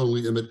it can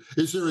only imitate?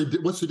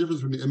 What's the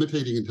difference between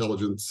imitating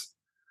intelligence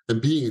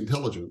and being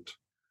intelligent?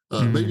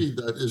 Maybe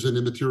that is an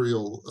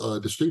immaterial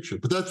distinction,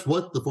 but that's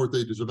what the fourth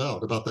age is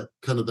about that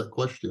kind of that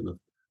question of,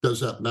 does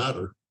that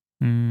matter?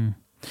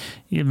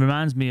 It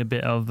reminds me a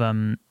bit of,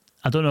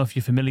 I don't know if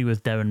you're familiar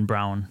with Derren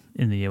Brown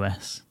in the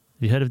US.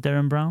 Have you heard of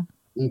Derren Brown?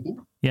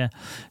 Mm-hmm. Yeah.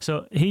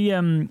 So he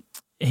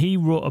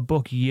wrote a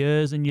book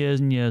years and years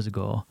and years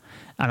ago,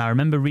 and I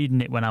remember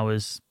reading it when I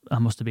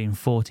must have been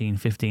 14,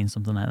 15,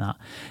 something like that.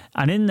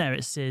 And in there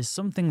it says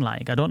something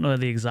like, I don't know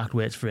the exact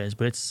way it's phrased,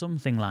 but it's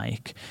something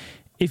like,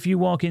 if you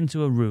walk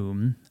into a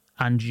room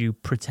and you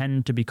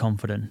pretend to be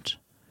confident,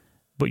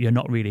 but you're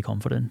not really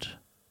confident,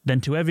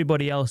 then to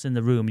everybody else in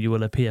the room, you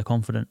will appear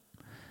confident.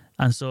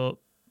 And so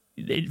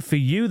for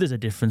you, there's a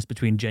difference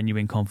between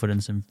genuine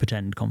confidence and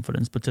pretend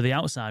confidence. But to the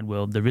outside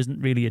world, there isn't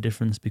really a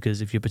difference,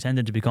 because if you're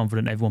pretending to be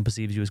confident, everyone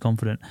perceives you as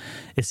confident.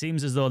 It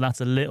seems as though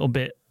that's a little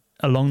bit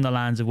along the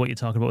lines of what you're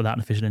talking about with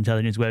artificial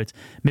intelligence, where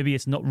maybe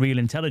it's not real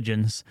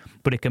intelligence,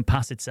 but it can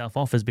pass itself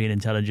off as being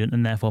intelligent,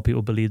 and therefore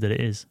people believe that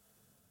it is.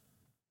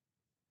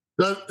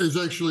 That is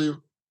actually,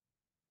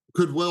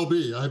 could well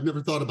be. I've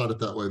never thought about it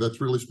that way.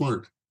 That's really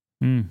smart.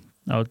 I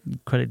would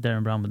credit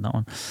Derren Brown with that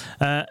one.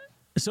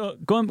 So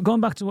going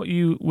back to what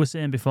you were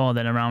saying before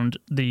then around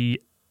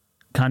the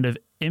kind of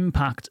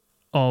impact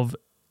of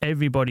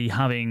everybody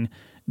having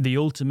the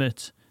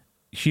ultimate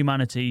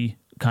humanity,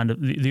 kind of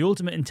the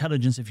ultimate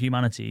intelligence of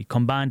humanity,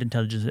 combined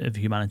intelligence of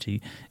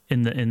humanity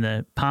in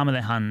the palm of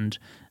their hand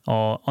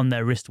or on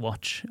their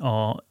wristwatch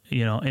or,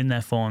 in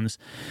their phones.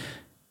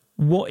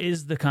 What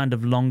is the kind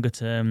of longer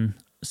term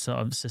sort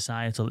of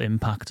societal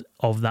impact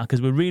of that?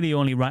 Because we're really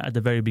only right at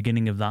the very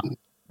beginning of that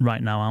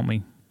right now, aren't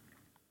we?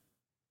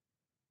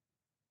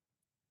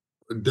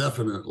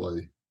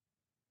 Definitely.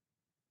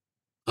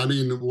 I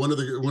mean, one of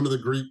the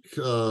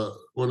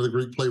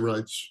Greek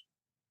playwrights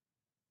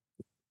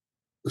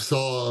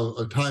saw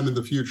a time in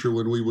the future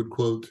when we would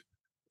quote,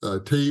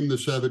 "Tame the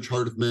savage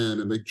heart of man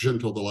and make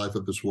gentle the life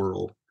of this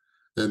world."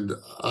 And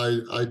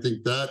I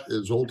think that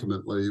is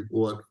ultimately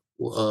what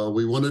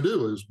we want to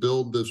do, is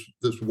build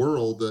this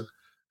world that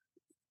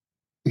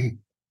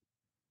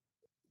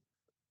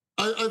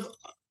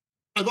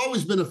I've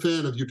always been a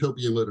fan of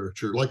utopian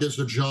literature, like as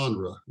a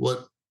genre.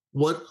 What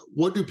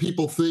do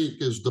people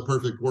think is the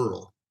perfect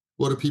world?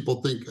 What do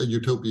people think a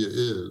utopia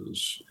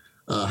is?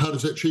 How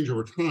does that change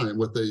over time?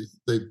 What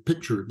they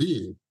picture it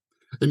being?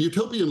 And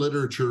utopian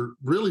literature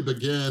really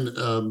began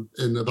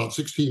in about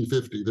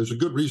 1650. There's a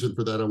good reason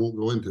for that I won't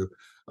go into.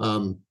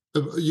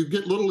 You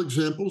get little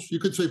examples. You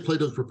could say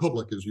Plato's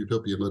Republic is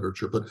utopian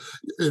literature, but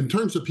in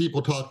terms of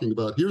people talking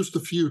about here's the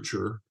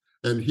future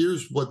and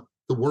here's what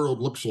the world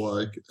looks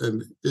like,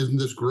 and isn't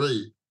this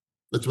great?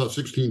 That's about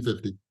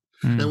 1650.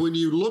 And when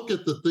you look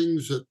at the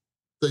things that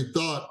they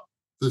thought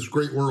this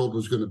great world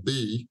was going to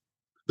be,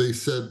 they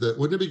said that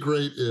wouldn't it be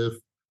great if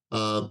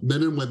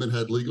men and women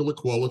had legal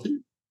equality?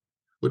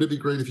 Wouldn't it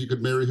be great if you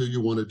could marry who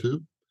you wanted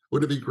to?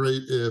 Wouldn't it be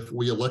great if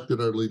we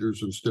elected our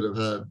leaders instead of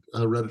had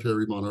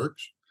hereditary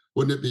monarchs?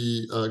 Wouldn't it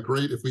be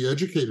great if we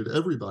educated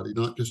everybody,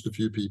 not just a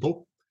few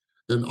people?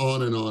 And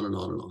on and on and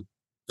on and on.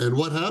 And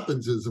what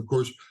happens is, of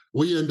course,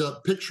 we end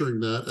up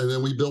picturing that, and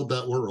then we build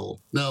that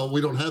world. Now,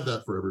 we don't have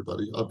that for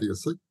everybody,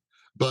 obviously,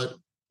 but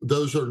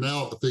those are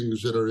now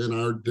things that are in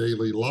our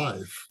daily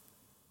life.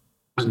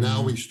 And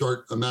now we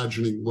start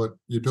imagining what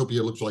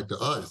utopia looks like to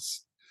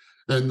us.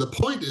 And the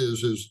point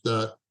is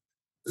that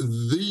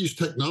these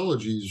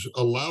technologies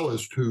allow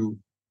us to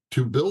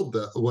build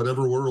that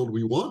whatever world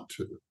we want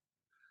to.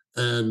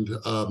 And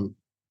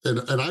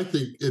I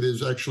think it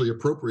is actually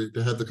appropriate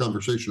to have the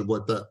conversation of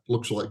what that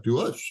looks like to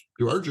us,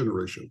 to our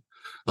generation.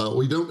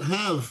 We don't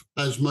have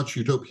as much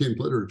utopian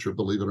literature,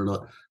 believe it or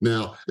not.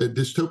 Now,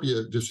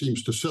 dystopia just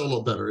seems to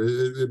sell better.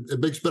 It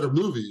makes better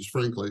movies,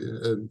 frankly.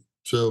 And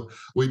so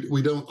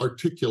we don't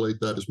articulate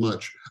that as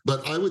much.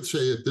 But I would say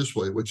it this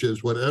way, which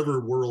is whatever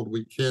world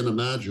we can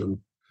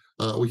imagine,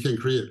 we can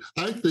create.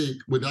 I think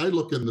when I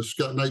look in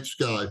the night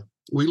sky,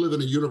 we live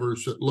in a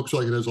universe that looks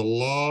like it has a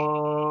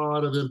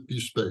lot of empty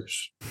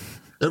space.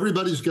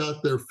 Everybody's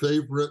got their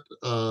favorite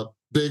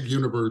big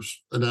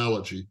universe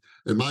analogy,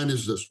 and mine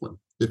is this one.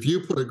 If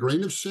you put a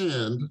grain of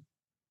sand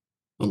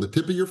on the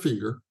tip of your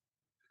finger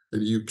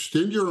and you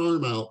extend your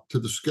arm out to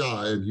the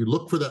sky and you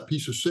look for that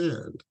piece of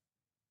sand,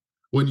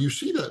 when you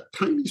see that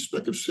tiny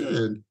speck of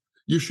sand,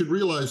 you should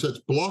realize that's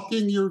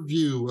blocking your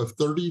view of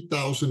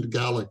 30,000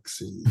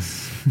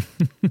 galaxies.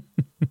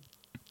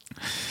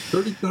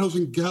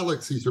 30,000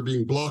 galaxies are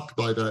being blocked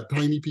by that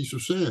tiny piece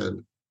of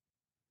sand.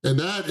 And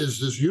that is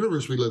this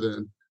universe we live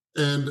in.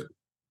 And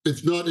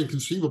it's not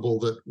inconceivable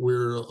that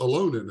we're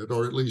alone in it,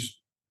 or at least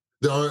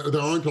there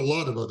aren't a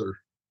lot of other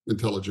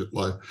intelligent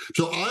life.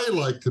 So I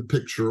like to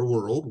picture a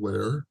world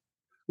where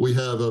we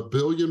have 1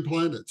 billion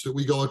planets, that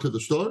we go into the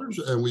stars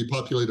and we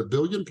populate 1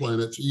 billion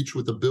planets, each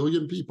with 1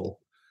 billion people.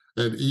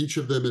 And each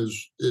of them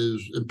is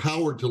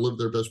empowered to live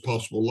their best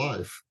possible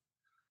life.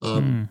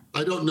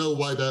 I don't know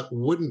why that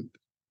wouldn't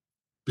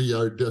be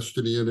our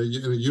destiny in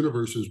a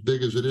universe as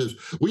big as it is.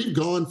 We've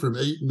gone from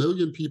 8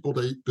 million people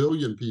to 8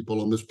 billion people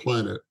on this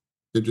planet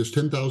in just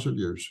 10,000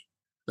 years.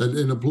 And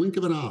in a blink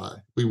of an eye,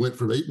 we went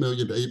from 8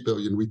 million to 8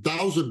 billion. We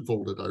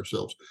thousand-folded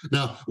ourselves.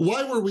 Now,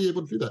 why were we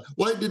able to do that?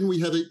 Why didn't we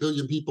have 8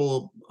 billion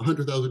people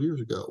 100,000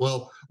 years ago?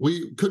 Well,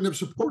 we couldn't have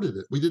supported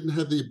it. We didn't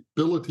have the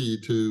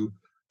ability to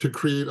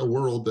create a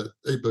world that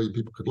 8 billion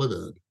people could live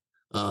in.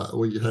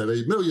 When you had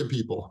 8 million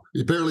people,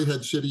 you barely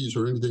had cities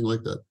or anything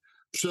like that.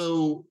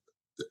 So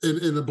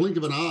in a blink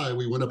of an eye,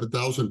 we went up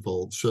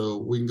 1,000-fold. So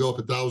we can go up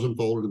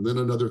 1,000-fold, and then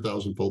another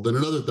 1,000-fold, then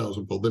another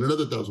 1,000-fold, then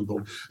another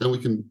 1,000-fold, and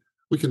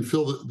we can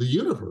fill the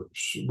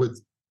universe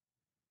with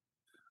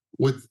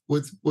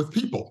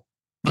people.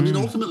 I mean,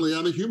 ultimately,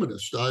 I'm a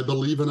humanist. I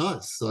believe in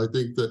us. I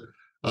think that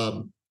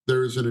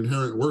there is an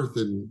inherent worth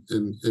in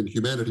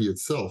humanity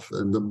itself,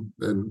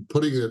 and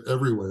putting it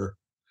everywhere.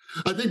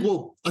 I think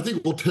we'll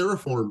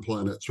terraform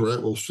planets,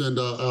 right? We'll send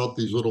out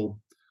these little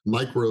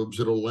microbes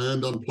that'll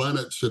land on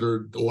planets that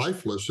are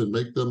lifeless and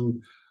make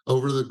them,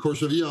 over the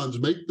course of eons,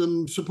 make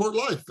them support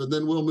life, and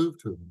then we'll move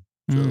to them.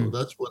 So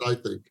that's what I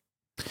think.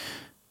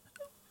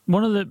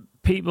 One of the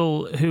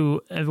people who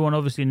everyone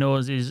obviously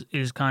knows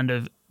is kind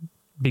of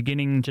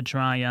beginning to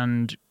try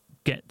and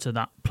get to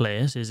that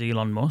place is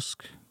Elon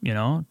Musk,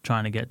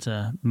 trying to get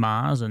to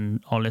Mars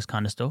and all this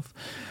kind of stuff.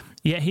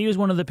 Yet he was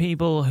one of the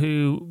people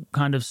who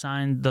kind of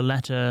signed the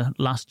letter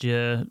last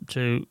year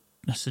to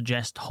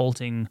suggest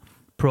halting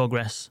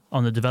progress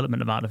on the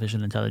development of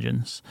artificial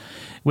intelligence,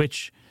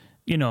 which,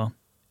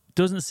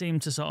 doesn't seem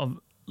to sort of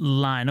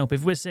line up.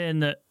 If we're saying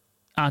that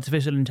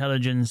artificial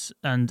intelligence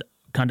and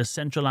kind of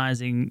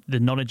centralizing the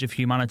knowledge of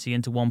humanity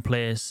into one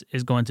place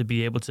is going to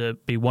be able to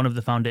be one of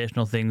the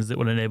foundational things that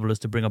will enable us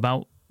to bring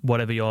about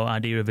whatever your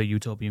idea of a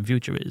utopian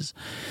future is.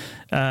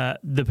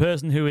 The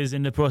person who is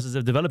in the process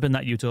of developing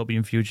that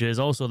utopian future is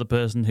also the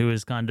person who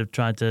has kind of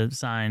tried to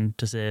sign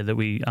to say that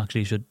we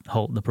actually should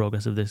halt the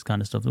progress of this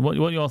kind of stuff. What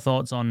are your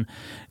thoughts on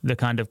the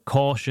kind of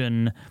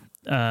caution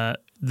that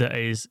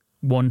is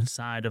one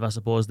side of, I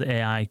suppose, the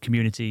AI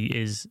community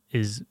is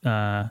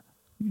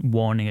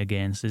warning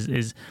against?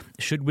 Is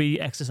should we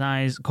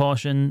exercise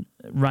caution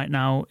right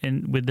now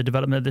with the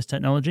development of this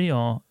technology,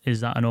 or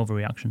is that an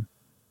overreaction?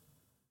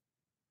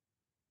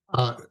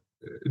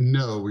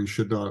 No, we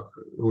should not.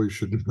 We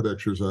should not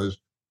exercise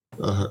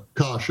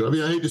caution. I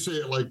mean, I hate to say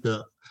it like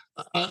that.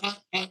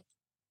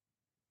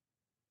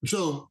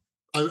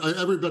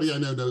 Everybody I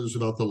know knows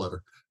about the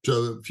letter.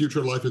 So,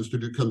 Future Life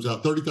Institute comes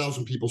out.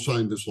 30,000 people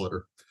signed this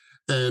letter,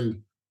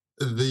 and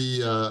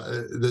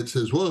that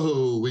says,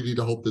 "Whoa, we need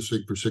to halt this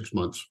thing for 6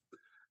 months."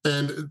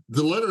 And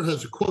the letter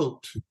has a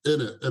quote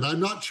in it, and I'm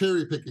not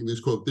cherry picking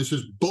this quote. This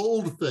is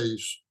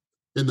boldface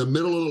in the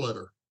middle of the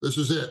letter. This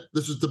is it.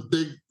 This is the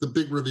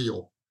big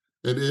reveal.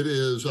 And it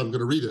is, I'm going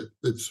to read it.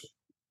 It's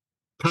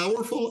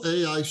powerful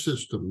AI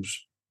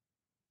systems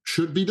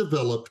should be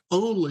developed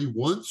only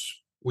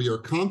once we are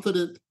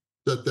confident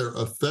that their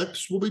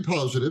effects will be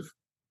positive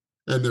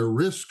and their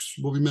risks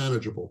will be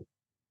manageable.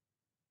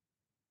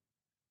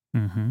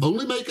 Mm-hmm.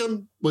 Only make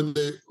them when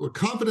they are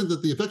confident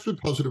that the effects will be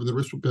positive and the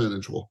risks will be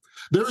manageable.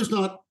 There is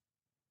not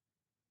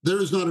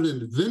an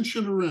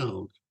invention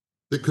around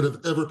that could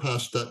have ever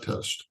passed that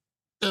test.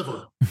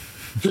 Ever.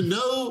 To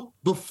know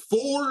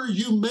before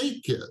you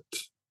make it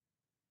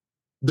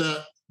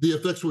that the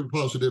effects will be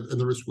positive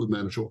and the risk will be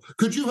manageable.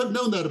 Could you have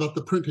known that about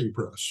the printing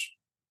press?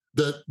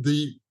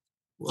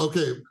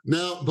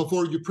 Now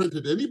before you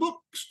printed any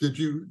books, could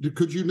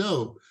you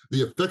know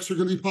the effects are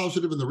going to be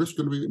positive and the risk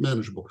going to be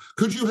manageable?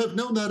 Could you have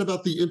known that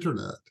about the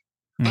internet?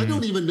 Mm-hmm. I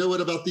don't even know it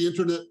about the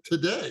internet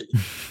today.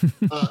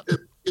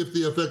 If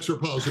the effects are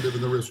positive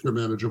and the risks are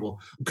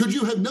manageable. Could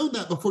you have known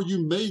that before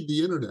you made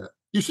the internet?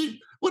 You see,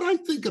 what I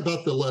think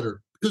about the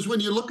letter, because when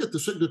you look at the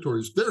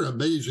signatories, they're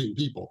amazing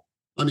people.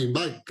 I mean,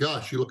 my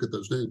gosh, you look at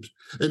those names.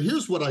 And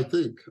here's what I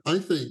think. I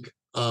think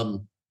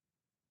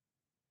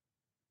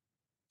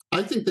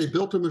they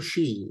built a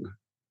machine.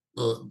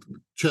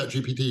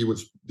 ChatGPT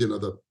was,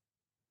 the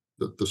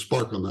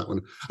spark on that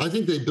one. I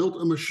think they built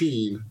a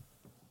machine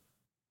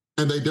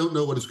and they don't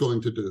know what it's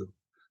going to do.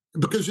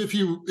 Because if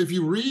you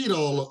read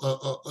all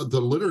the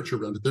literature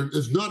around it, there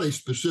is not a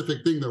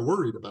specific thing they're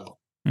worried about.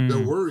 Mm.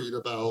 They're worried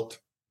about,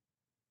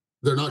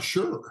 they're not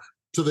sure.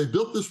 So they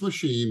built this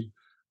machine.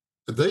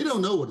 They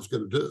don't know what it's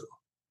going to do.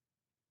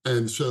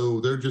 And so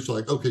they're just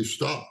like, okay,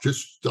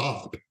 just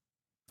stop.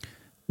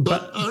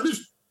 But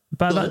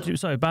by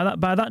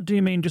that, do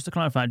you mean, just to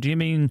clarify, do you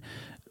mean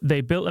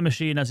they built a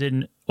machine as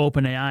in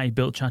OpenAI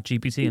built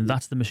ChatGPT and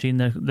that's the machine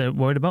they're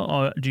worried about?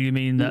 Or do you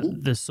mean that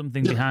there's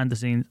something behind the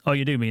scenes? Oh,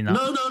 you do mean that?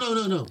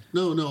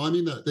 No. I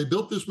mean that. They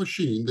built this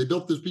machine. They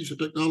built this piece of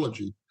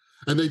technology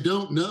and they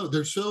don't know.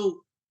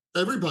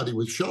 Everybody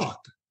was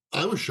shocked.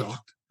 I was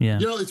shocked. Yeah.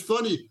 It's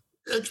funny.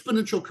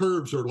 Exponential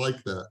curves are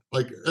like that.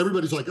 Like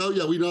everybody's like, oh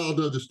yeah, we all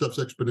know this stuff's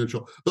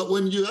exponential. But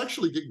when you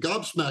actually get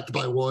gobsmacked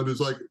by one, it's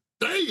like,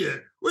 dang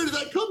it, where did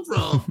that come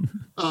from?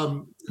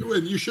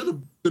 And you should have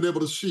been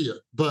able to see it,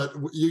 but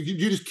you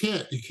just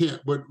can't. You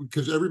can't,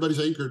 because everybody's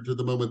anchored to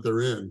the moment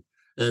they're in.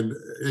 And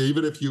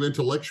even if you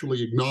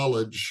intellectually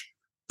acknowledge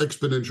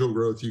exponential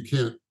growth, you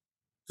can't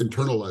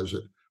internalize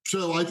it.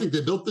 So I think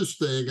they built this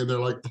thing and they're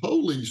like,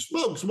 holy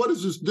smokes, what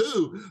does this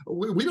do?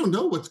 We don't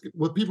know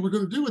what people are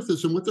going to do with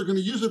this and what they're going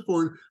to use it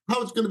for and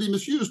how it's going to be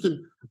misused.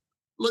 And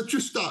let's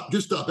just stop.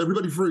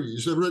 Everybody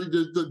freeze. Everybody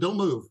don't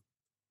move.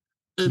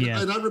 And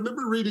I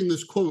remember reading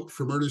this quote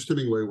from Ernest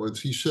Hemingway once.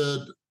 He said,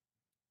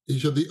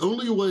 the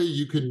only way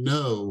you can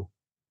know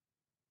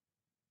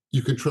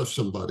you can trust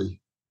somebody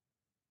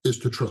is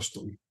to trust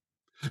them.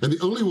 And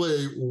the only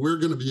way we're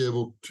going to be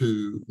able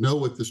to know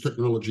what this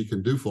technology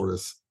can do for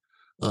us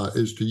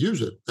is to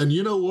use it. And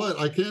you know what?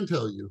 I can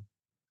tell you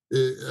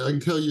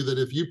that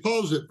if you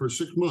pause it for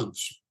 6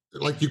 months,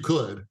 like you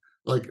could,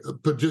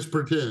 but just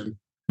pretend,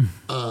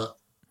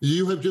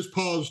 you have just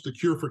paused the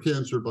cure for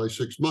cancer by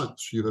 6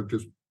 months. You have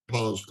just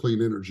paused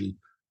clean energy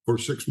for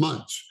 6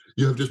 months.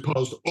 You have just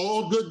paused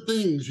all good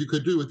things you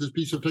could do with this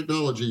piece of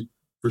technology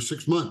for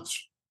 6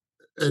 months.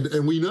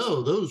 And we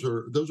know those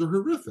are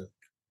horrific.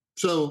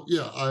 So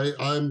yeah,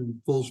 I'm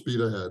full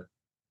speed ahead.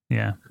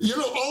 Yeah.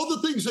 All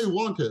the things they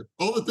wanted,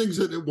 all the things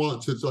that it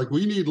wants. It's like,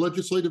 we need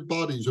legislative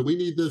bodies and we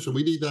need this and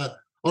we need that,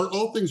 are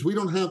all things we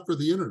don't have for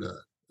the internet.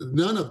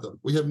 None of them.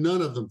 We have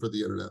none of them for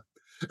the internet.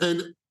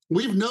 And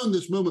we've known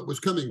this moment was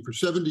coming for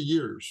 70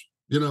 years.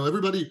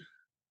 Everybody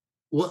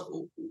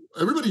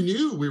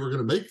knew we were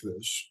going to make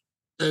this.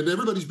 And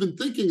everybody's been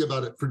thinking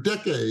about it for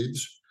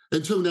decades.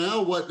 And so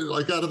now out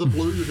of the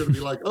blue, you're going to be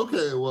like,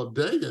 okay, well,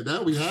 dang it,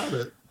 now we have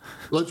it.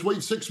 Let's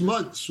wait 6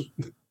 months.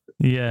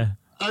 Yeah.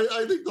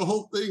 I think the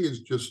whole thing is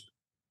just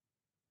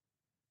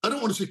I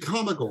don't want to say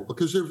comical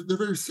because they're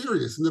very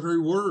serious and they're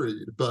very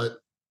worried, but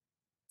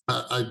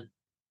I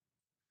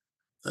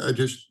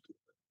just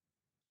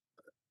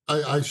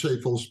I say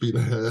full speed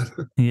ahead.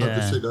 Yeah. I'll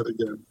just say that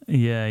again.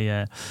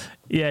 Yeah.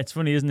 It's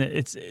funny, isn't it?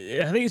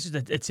 I think it's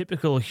just a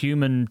typical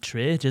human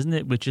trait, isn't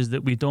it? Which is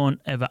that we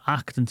don't ever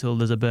act until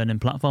there's a burning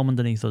platform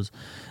underneath us,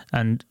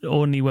 and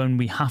only when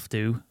we have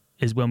to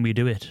is when we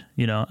do it.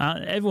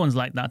 Everyone's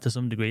like that to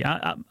some degree.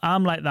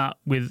 I'm like that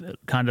with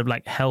kind of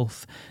like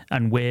health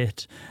and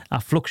weight. I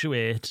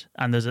fluctuate,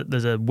 and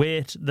there's a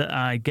weight that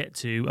I get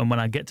to, and when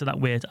I get to that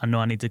weight, I know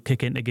I need to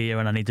kick into gear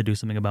and I need to do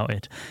something about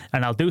it.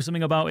 And I'll do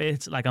something about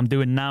it, like I'm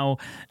doing now,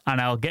 and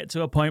I'll get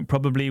to a point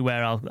probably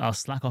where I'll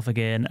slack off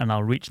again, and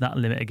I'll reach that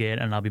limit again,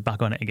 and I'll be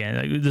back on it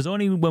again. There's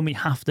only when we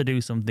have to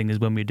do something is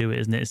when we do it,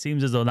 isn't it? It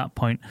seems as though that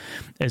point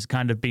has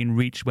kind of been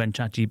reached when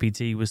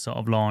ChatGPT was sort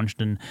of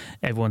launched, and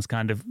everyone's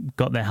kind of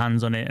got their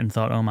hands on it and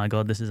thought, oh my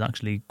God, this is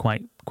actually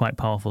quite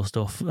powerful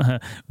stuff.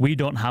 We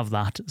don't have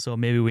that, so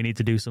maybe we need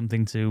to do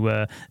something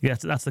to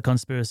that's the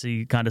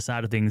conspiracy kind of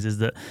side of things, is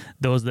that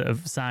those that are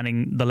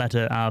signing the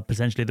letter are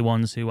potentially the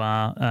ones who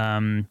are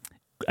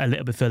a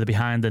little bit further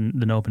behind than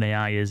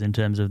OpenAI is in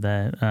terms of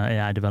their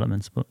AI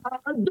developments. But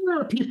there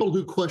are people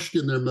who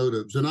question their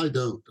motives, and I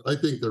don't. I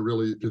think they're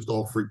really just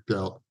all freaked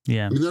out.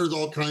 Yeah. I mean, there's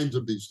all kinds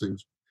of these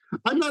things.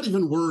 I'm not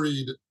even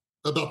worried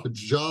about the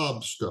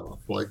job stuff.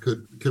 Like,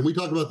 can we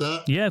talk about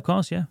that? Yeah, of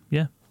course. Yeah.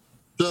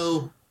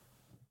 So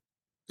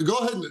go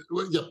ahead.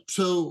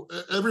 So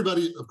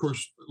everybody, of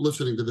course,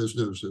 listening to this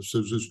knows this.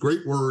 There's this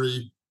great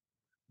worry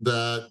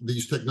that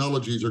these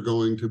technologies are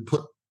going to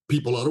put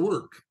people out of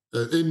work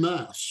en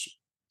masse.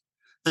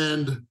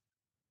 And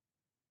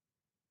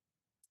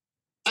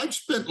I've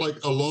spent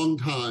like a long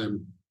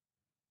time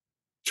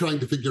trying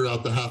to figure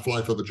out the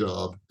half-life of a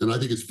job. And I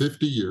think it's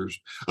 50 years.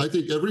 I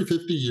think every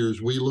 50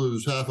 years, we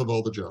lose half of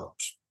all the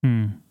jobs.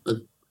 And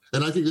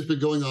I think it's been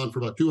going on for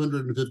about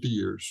 250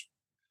 years.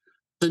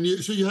 And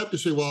so you have to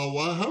say, well,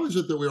 how is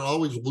it that we're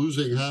always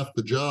losing half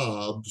the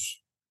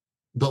jobs,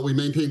 but we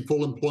maintain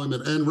full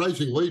employment and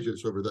rising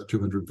wages over that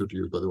 250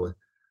 years, by the way?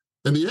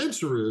 And the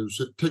answer is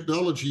that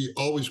technology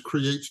always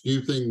creates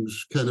new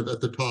things kind of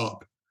at the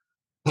top,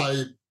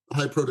 high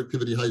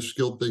productivity, high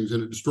skilled things,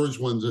 and it destroys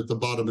ones at the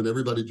bottom, and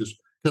everybody just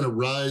kind of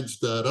rides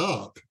that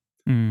up.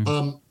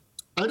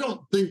 I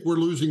don't think we're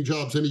losing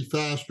jobs any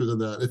faster than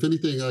that. If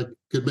anything, I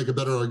could make a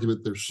better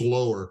argument they're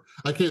slower.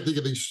 I can't think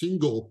of a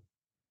single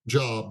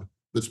job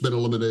that's been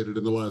eliminated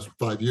in the last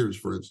 5 years,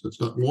 for instance.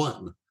 Not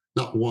one.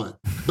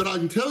 But I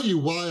can tell you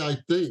why I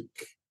think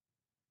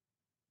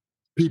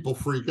people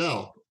freak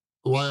out,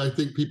 why I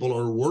think people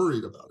are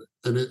worried about it.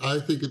 And I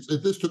think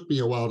this took me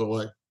a while to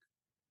like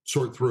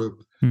sort through.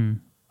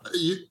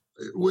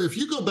 If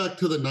you go back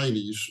to the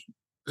 90s,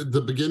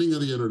 the beginning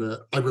of the internet,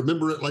 I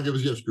remember it like it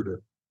was yesterday.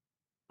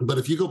 But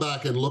if you go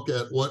back and look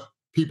at what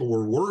people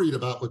were worried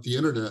about with the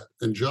internet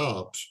and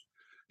jobs,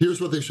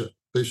 here's what they said.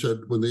 They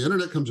said, when the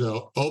internet comes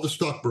out, all the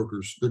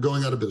stockbrokers, they're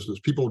going out of business.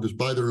 People just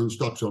buy their own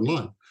stocks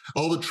online.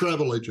 All the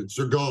travel agents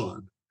are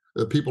gone.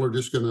 People are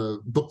just going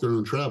to book their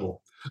own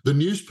travel. The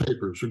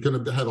newspapers are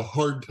going to have a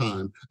hard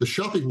time. The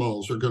shopping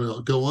malls are going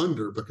to go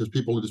under because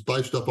people just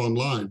buy stuff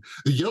online.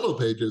 The yellow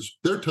pages,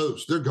 they're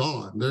toast. They're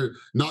gone. They're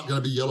not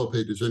going to be yellow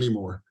pages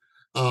anymore.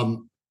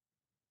 And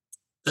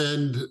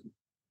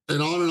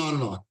on and on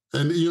and on.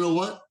 And you know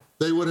what?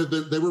 They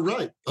were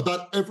right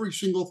about every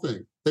single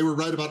thing. They were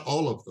right about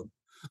all of them.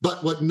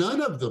 But what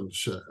none of them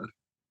said,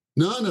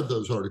 none of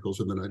those articles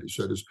in the 90s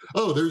said is,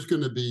 oh, there's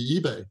going to be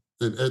eBay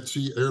and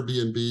Etsy,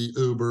 Airbnb,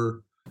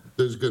 Uber.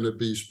 There's going to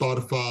be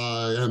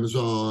Spotify,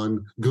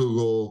 Amazon,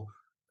 Google,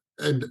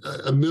 and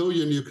a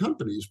million new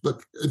companies.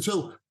 And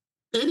so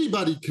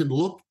anybody can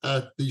look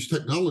at these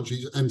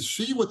technologies and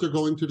see what they're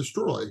going to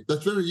destroy.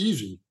 That's very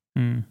easy.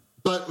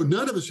 But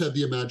none of us had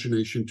the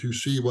imagination to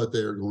see what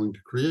they're going to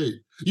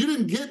create. You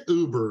didn't get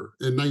Uber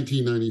in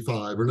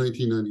 1995 or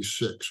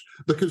 1996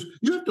 because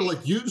you have to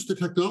like use the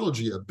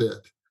technology a bit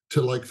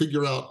to like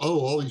figure out,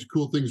 oh, all these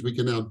cool things we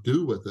can now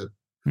do with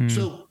it.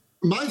 So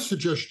my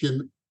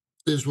suggestion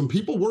is when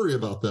people worry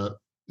about that,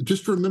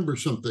 just remember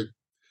something.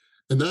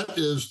 And that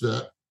is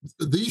that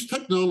these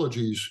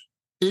technologies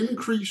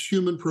increase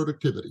human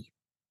productivity.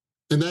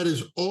 And that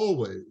is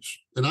always,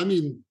 and I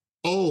mean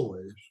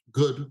always,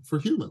 good for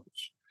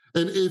humans.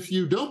 And if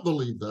you don't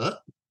believe that,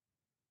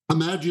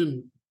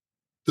 imagine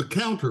the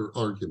counter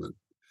argument.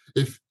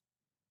 If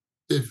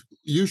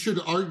you should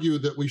argue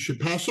that we should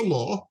pass a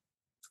law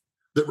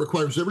that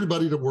requires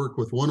everybody to work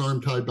with one arm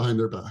tied behind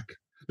their back.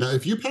 Now,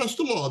 if you passed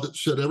a law that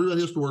said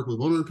everybody has to work with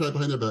one arm tied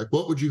behind their back,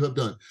 what would you have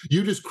done?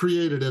 You just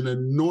created an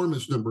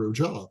enormous number of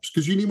jobs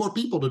because you need more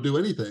people to do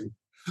anything.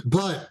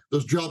 But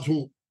those jobs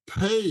won't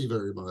pay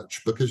very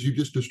much because you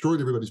just destroyed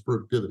everybody's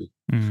productivity.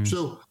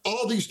 So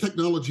all these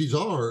technologies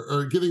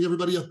are giving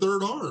everybody a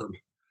third arm.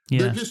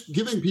 They're just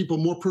giving people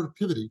more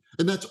productivity,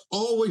 and that's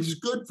always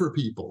good for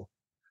people.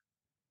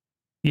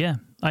 Yeah,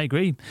 I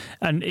agree.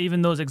 And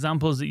even those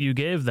examples that you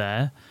gave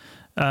there,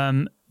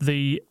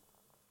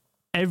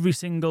 every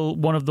single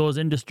one of those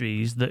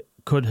industries that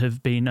could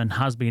have been and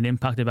has been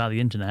impacted by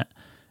the internet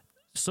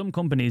some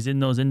companies in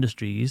those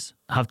industries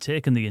have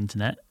taken the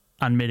internet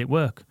and made it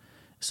work.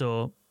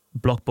 So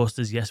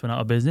Blockbusters, yes, went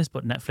out of business,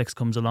 but Netflix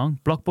comes along.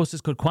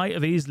 Blockbusters could quite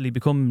have easily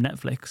become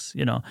Netflix,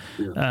 you know.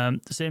 Yeah.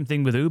 The same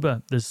thing with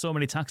Uber. There's so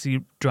many taxi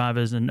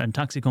drivers and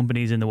taxi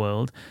companies in the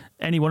world.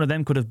 Any one of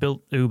them could have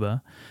built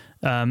Uber.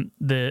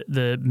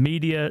 The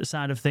media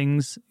side of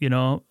things, you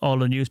know, all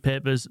the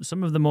newspapers,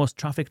 some of the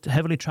most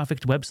heavily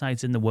trafficked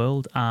websites in the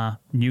world are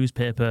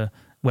newspaper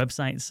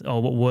websites,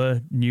 or what were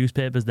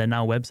newspapers, they're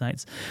now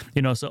websites.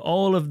 You know, so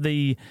all of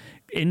the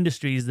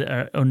industries that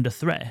are under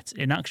threat,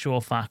 in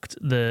actual fact,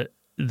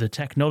 the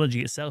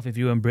technology itself, if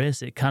you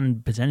embrace it,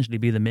 can potentially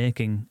be the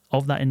making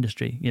of that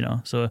industry, you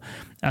know. So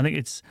I think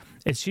it's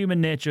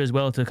human nature as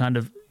well to kind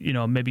of, you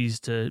know, maybe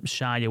used to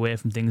shy away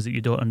from things that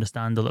you don't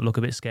understand or that look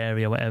a bit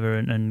scary or whatever,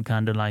 and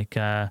kind of like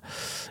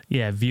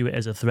view it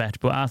as a threat.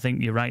 But I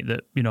think you're right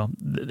that, you know,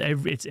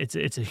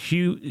 it's a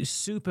huge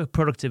super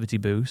productivity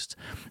boost,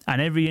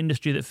 and every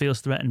industry that feels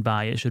threatened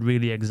by it should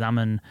really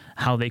examine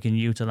how they can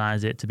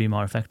utilize it to be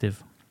more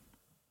effective.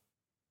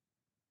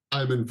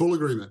 I'm in full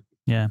agreement.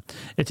 Yeah,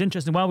 it's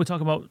interesting. While we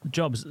talk about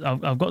jobs,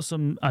 I've got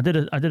some. I did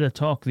a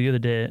talk the other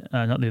day,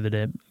 not the other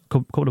day,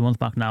 couple of months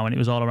back now, and it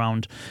was all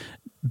around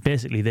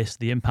basically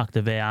the impact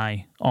of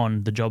AI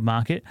on the job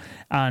market.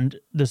 And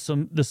there's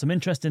some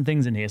interesting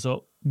things in here.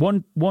 So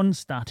one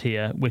stat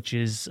here, which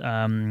is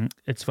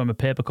it's from a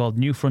paper called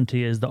New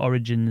Frontiers: The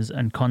Origins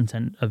and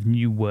Content of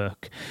New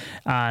Work,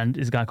 and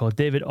this guy called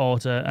David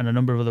Autor and a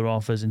number of other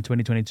authors in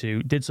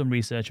 2022 did some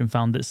research and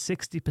found that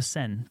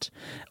 60%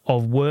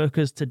 of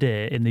workers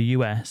today in the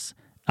US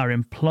are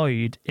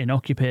employed in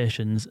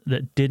occupations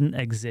that didn't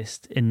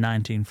exist in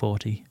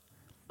 1940.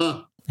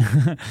 Huh.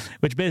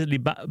 Which basically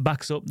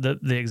backs up the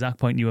exact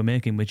point you were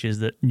making, which is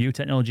that new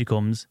technology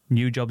comes,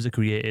 new jobs are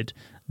created,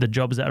 the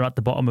jobs that are at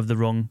the bottom of the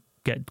rung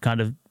get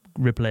kind of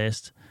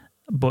replaced,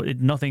 but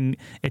it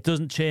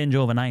doesn't change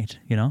overnight,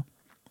 you know.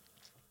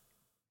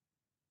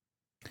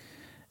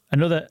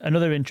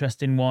 Another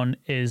interesting one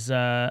is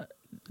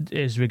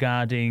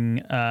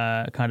regarding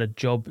kind of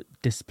job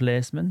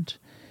displacement,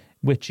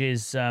 which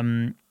is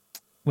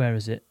where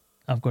is it?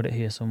 I've got it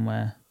here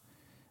somewhere.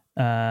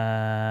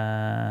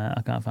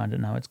 I can't find it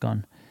now, it's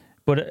gone.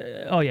 But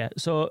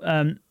so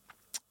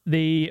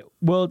the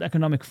World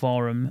Economic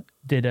Forum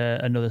did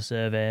another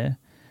survey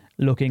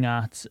looking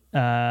at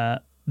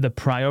the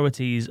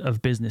priorities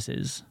of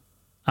businesses,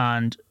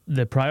 and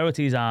the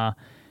priorities are: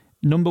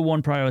 number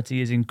one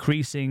priority is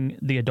increasing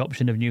the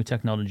adoption of new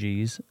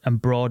technologies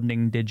and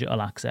broadening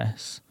digital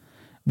access,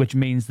 which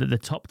means that the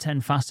top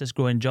 10 fastest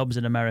growing jobs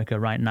in America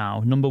right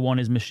now, number one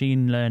is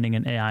machine learning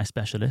and AI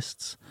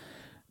specialists.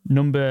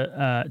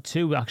 Number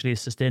two actually is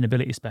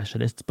sustainability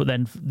specialists, but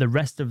then the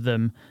rest of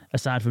them,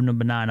 aside from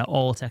number 9, are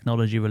all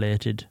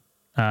technology-related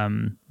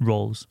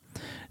roles.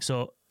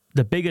 So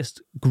the biggest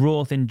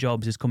growth in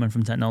jobs is coming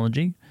from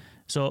technology.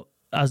 So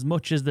as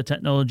much as the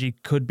technology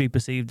could be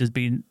perceived as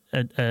being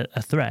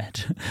a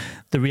threat,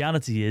 the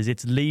reality is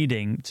it's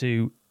leading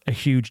to a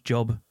huge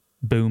job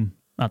boom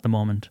at the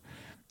moment,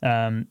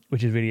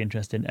 which is really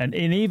interesting. And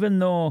even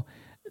though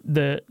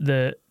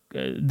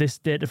this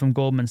data from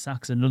Goldman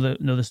Sachs,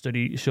 another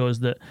study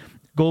shows that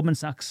Goldman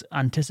Sachs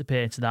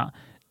anticipates that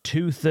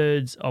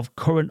 2/3 of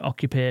current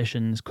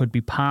occupations could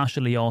be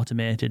partially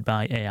automated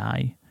by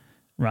AI,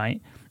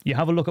 right? You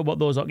have a look at what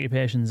those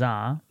occupations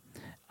are,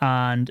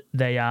 and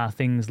they are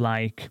things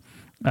like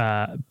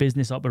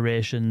business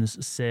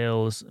operations,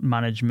 sales,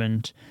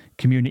 management,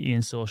 community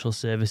and social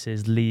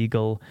services,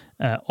 legal,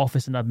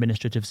 office and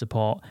administrative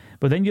support.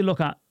 But then you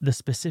look at the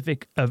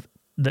specific of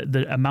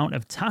the amount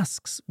of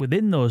tasks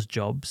within those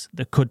jobs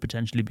that could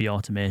potentially be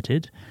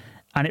automated,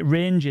 and it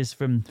ranges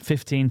from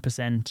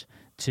 15%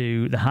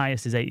 to the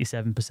highest is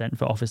 87%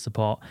 for office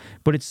support.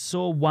 But it's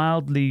so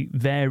wildly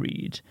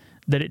varied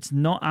that it's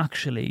not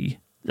actually,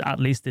 at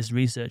least this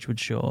research would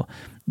show,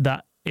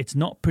 that it's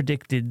not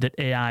predicted that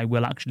AI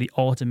will actually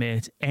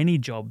automate any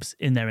jobs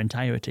in their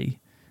entirety.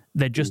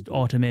 They're just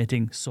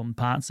automating some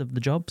parts of the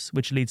jobs,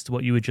 which leads to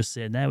what you were just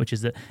saying there, which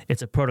is that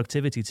it's a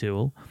productivity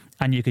tool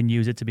and you can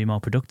use it to be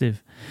more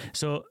productive.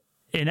 So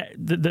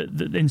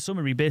in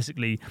summary,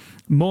 basically,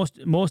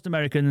 most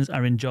Americans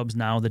are in jobs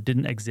now that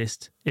didn't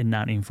exist in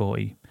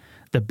 1940.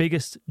 The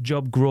biggest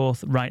job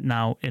growth right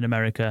now in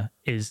America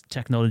is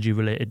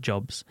technology-related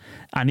jobs.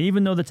 And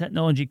even though the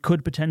technology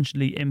could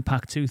potentially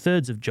impact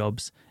 2/3 of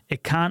jobs,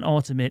 it can't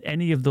automate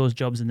any of those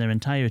jobs in their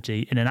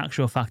entirety. And in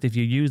actual fact, if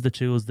you use the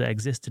tools that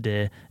exist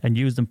today and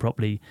use them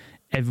properly,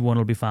 everyone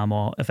will be far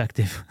more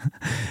effective.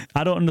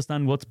 I don't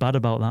understand what's bad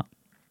about that.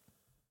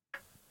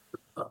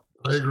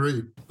 I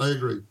agree.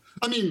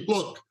 I mean,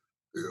 look,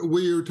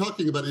 we're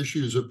talking about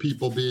issues of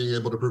people being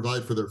able to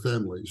provide for their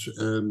families,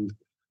 and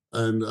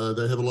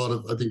they have a lot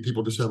of, I think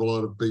people just have a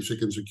lot of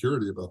basic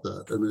insecurity about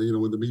that. And, you know,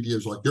 when the media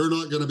is like, you're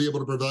not going to be able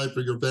to provide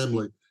for your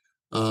family,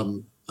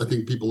 I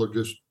think people are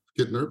just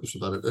get nervous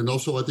about it. And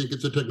also, I think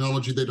it's a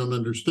technology they don't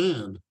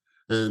understand.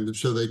 And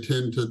so they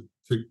tend to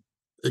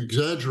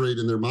exaggerate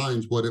in their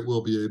minds what it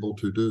will be able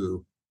to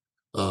do.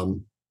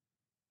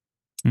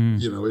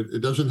 Mm.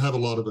 It doesn't have a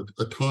lot of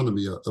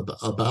autonomy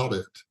about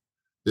it.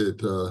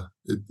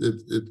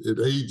 It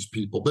aids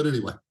people. But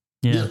anyway,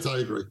 Yeah. yes, I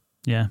agree.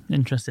 Yeah,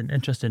 interesting.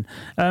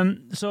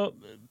 So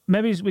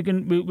maybe we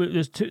can.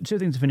 There's two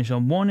things to finish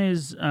on. One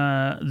is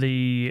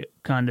the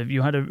kind of,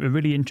 you had a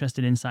really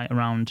interesting insight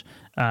around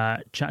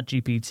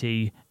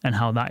ChatGPT and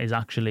how that is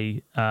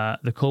actually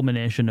the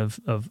culmination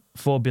of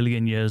 4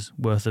 billion years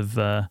worth of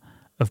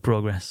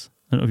progress.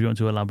 I don't know if you want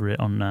to elaborate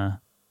on.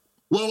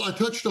 Well, I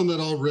touched on that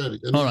already.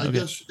 I mean, I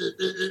guess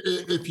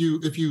if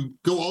you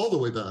go all the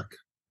way back,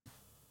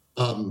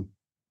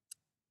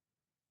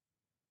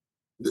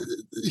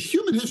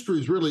 human history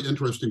is really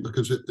interesting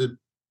because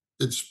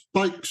it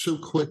spiked so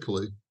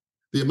quickly.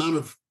 The amount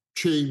of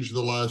change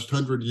the last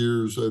 100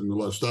 years and the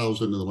last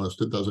 1,000 and the last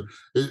 10,000,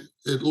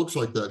 it looks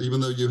like that.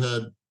 Even though you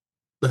had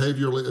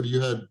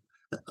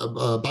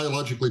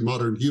biologically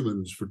modern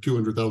humans for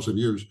 200,000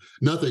 years,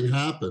 nothing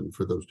happened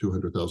for those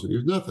 200,000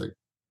 years. Nothing.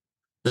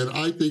 And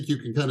I think you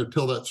can kind of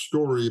tell that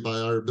story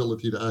by our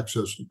ability to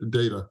access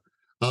data.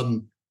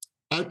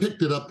 I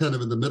picked it up kind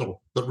of in the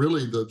middle, but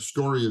really the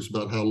story is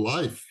about how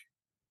life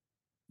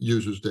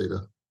uses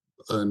data.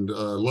 And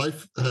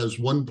life has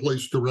one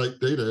place to write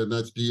data, and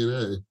that's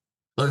DNA.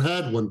 Or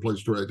had one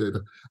place to write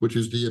data, which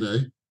is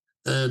DNA.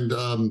 And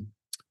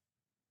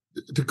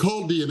to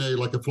call DNA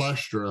like a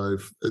flash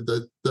drive,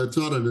 that's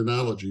not an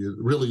analogy. It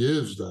really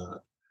is that.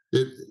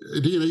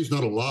 DNA is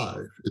not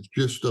alive. It's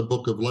just a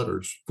book of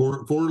letters,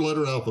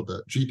 four-letter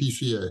alphabet,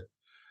 GTCA.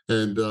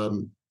 And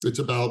it's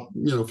about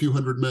a few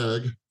hundred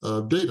meg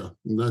of data,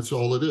 and that's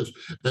all it is.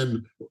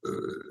 And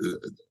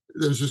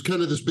there's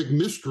this big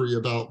mystery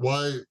about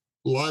why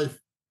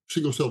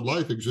single-celled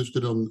life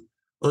existed on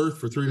Earth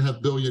for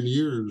 3.5 billion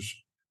years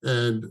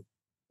and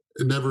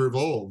it never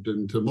evolved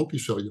into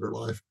multicellular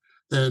life.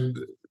 And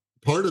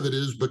part of it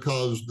is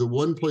because the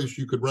one place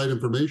you could write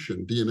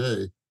information,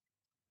 DNA,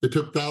 it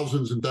took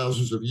thousands and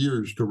thousands of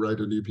years to write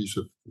a new piece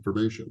of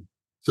information.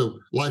 So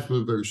life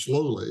moved very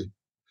slowly.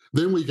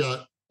 Then we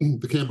got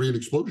the Cambrian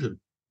explosion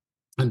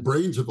and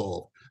brains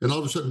evolved. And all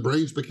of a sudden,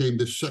 brains became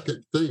this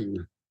second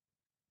thing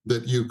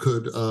that you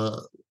could,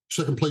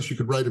 second place you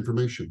could write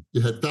information.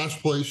 You had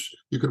fast place,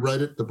 you could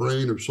write it, the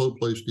brain, or slow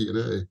place,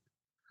 DNA.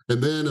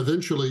 And then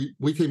eventually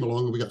we came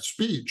along and we got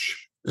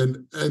speech.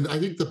 And I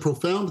think the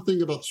profound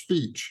thing about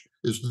speech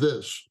is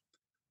this.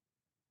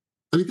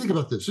 I mean, think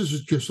about this. This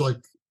is just like,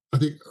 I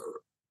think,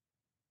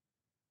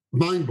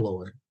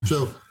 mind-blowing.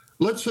 So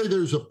let's say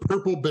there's a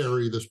purple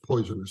berry that's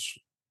poisonous.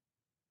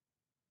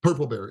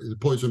 Purple berry, the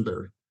poison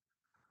berry.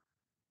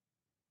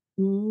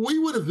 We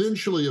would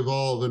eventually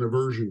evolve an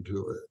aversion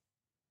to it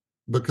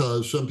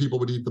because some people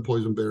would eat the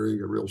poison berry and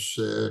get real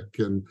sick,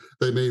 and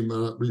they may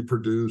not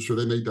reproduce or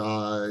they may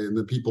die. And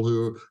the people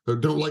who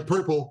don't like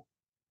purple,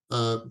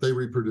 they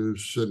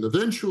reproduce. And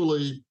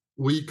eventually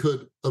we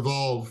could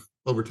evolve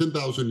over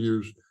 10,000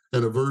 years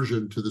an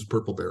aversion to this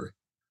purple berry.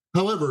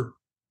 However,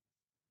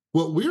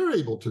 what we're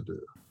able to do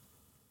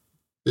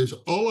is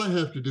all I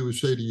have to do is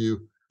say to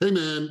you, hey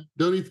man,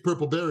 don't eat the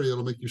purple berry,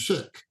 it'll make you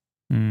sick.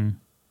 Mm.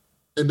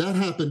 And that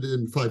happened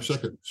in 5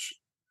 seconds.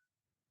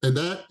 And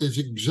that is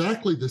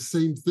exactly the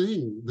same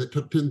thing that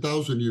took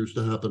 10,000 years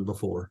to happen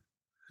before.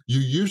 You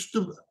used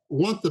to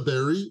want the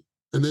berry,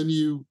 and then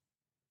you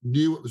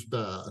knew it was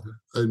bad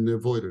and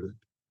avoided it.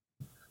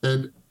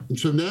 And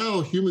so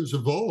now humans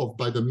evolve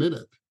by the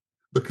minute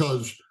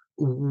because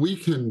we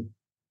can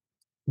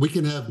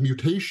have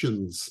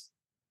mutations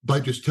by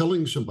just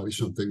telling somebody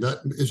something. That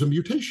is a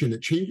mutation.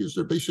 It changes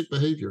their basic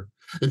behavior.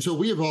 And so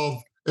we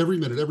evolve every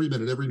minute.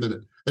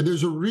 And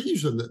there's a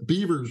reason that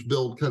beavers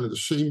build kind of the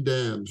same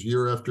dams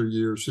year after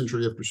year,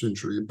 century after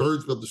century, and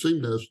birds build the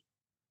same nest.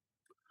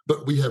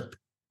 But we have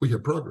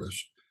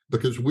progress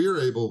because we're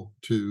able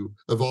to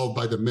evolve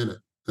by the minute.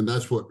 And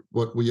that's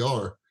what we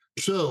are.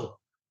 So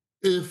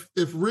if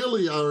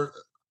really our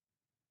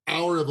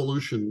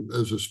evolution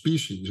as a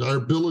species, our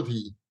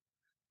ability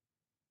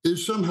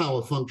is somehow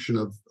a function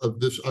of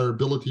this, our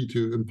ability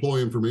to employ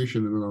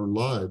information in our own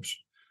lives.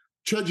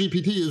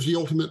 ChatGPT is the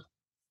ultimate,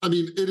 I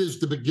mean, it is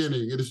the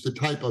beginning. It is the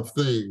type of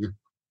thing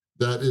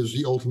that is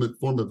the ultimate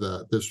form of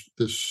that,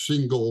 this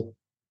single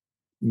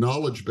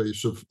knowledge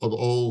base of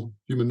all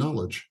human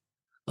knowledge.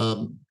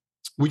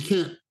 We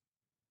can't,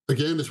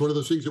 again, it's one of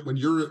those things that when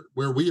you're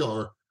where we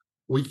are,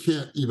 we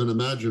can't even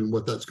imagine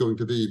what that's going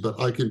to be. But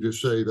I can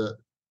just say that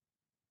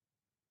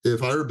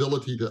if our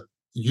ability to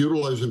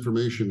utilize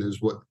information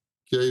is what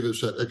gave us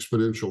that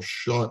exponential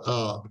shot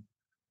up,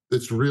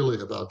 it's really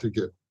about to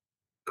get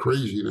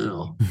crazy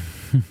now.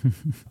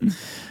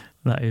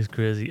 That is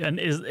crazy. And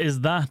is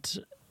that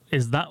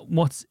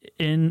what's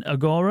in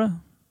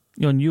Agora,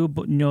 your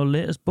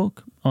latest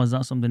book, or is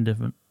that something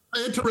different?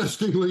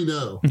 Interestingly,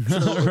 no.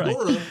 So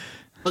right.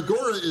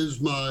 Agora is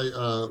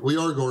my We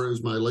Are Agora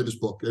is my latest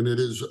book, and it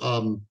is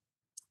I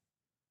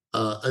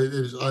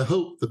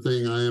hope the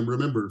thing I am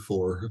remembered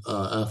for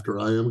after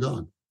I am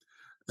gone.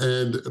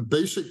 And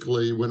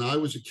basically, when I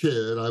was a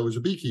kid, I was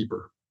a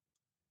beekeeper,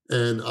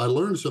 and I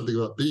learned something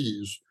about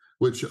bees,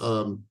 which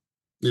a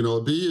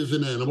bee is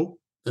an animal,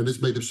 and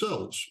it's made of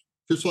cells,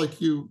 just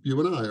like you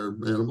and I are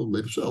animals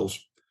made of cells.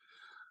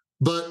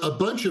 But a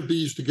bunch of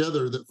bees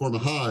together that form a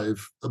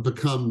hive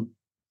become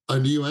a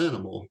new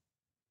animal.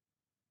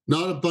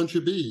 Not a bunch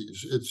of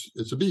bees,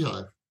 it's a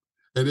beehive.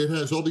 And it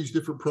has all these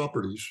different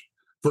properties.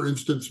 For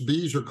instance,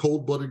 bees are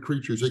cold-blooded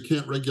creatures. They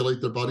can't regulate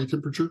their body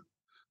temperature,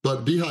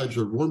 but beehives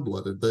are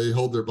warm-blooded. They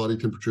hold their body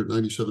temperature at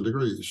 97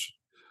 degrees.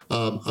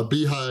 A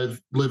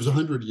beehive lives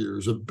 100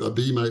 years. A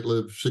bee might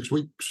live 6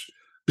 weeks.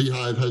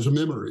 Beehive has a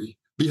memory.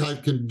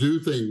 Beehive can do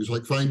things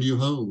like find new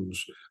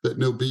homes that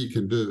no bee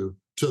can do.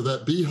 So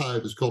that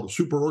beehive is called a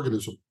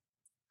superorganism.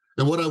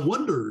 And what I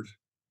wondered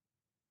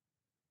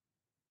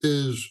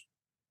is,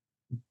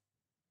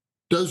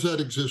 does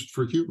that exist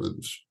for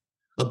humans?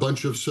 A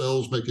bunch of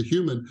cells make a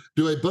human.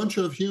 Do a bunch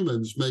of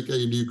humans make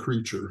a new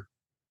creature?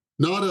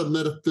 Not a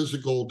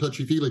metaphysical,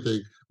 touchy-feely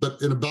thing,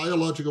 but in a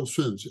biological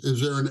sense,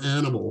 is there an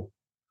animal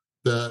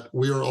that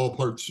we are all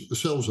parts,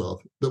 cells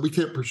of, that we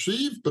can't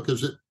perceive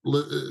because it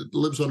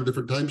lives on a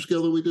different time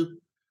scale than we do?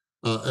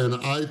 And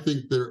I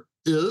think there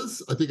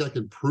is. I think I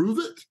can prove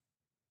it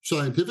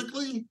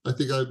scientifically. I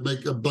think I'd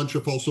make a bunch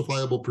of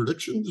falsifiable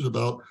predictions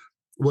about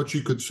what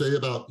you could say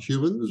about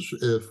humans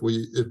if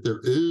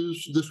there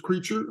is this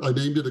creature. I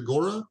named it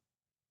Agora,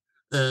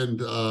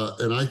 and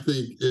I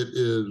think it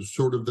is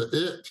sort of the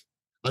it.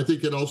 I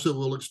think it also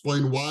will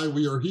explain why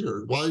we are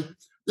here. Why,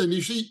 and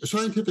you see,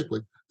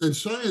 scientifically, and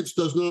science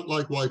does not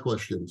like why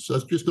questions.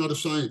 That's just not a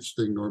science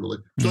thing normally.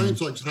 Science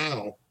likes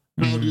how.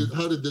 How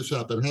did this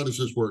happen? How does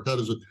this work? How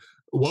does it?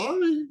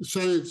 Why?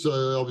 Science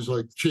always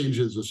like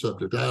changes the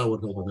subject. I don't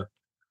want to talk about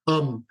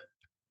that.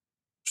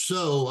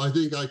 So I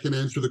think I can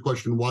answer the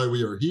question why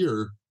we are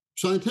here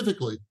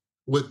scientifically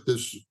with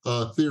this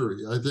theory.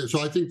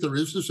 So I think there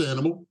is this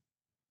animal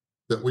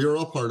that we are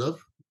all part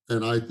of,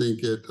 and I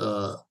think it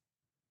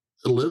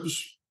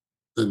lives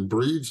and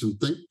breathes and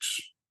thinks,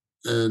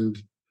 and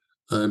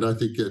I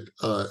think it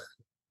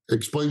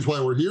explains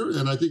why we're here,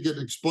 and I think it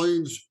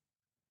explains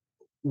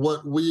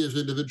what we as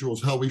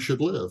individuals, how we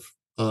should live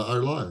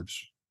our lives.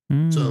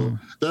 So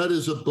that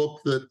is a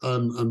book that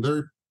I'm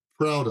very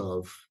proud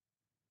of.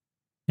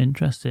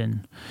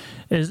 Interesting.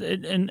 Is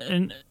it,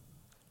 and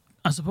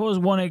I suppose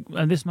one,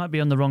 and this might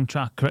be on the wrong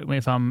track. Correct me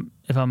if I'm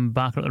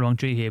barking up the wrong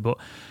tree here. But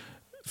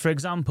for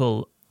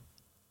example,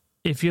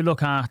 if you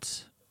look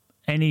at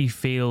any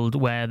field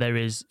where there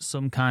is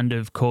some kind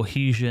of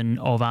cohesion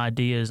of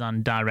ideas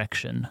and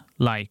direction,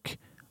 like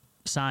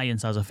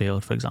science as a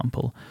field, for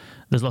example,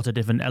 there's lots of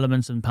different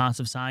elements and parts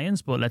of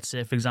science. But let's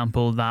say, for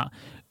example, that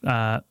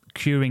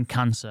curing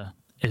cancer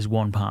is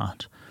one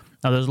part.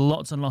 Now, there's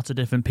lots and lots of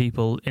different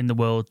people in the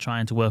world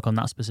trying to work on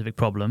that specific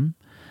problem,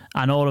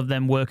 and all of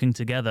them working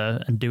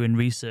together and doing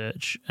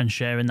research and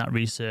sharing that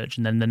research,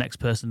 and then the next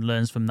person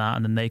learns from that,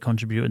 and then they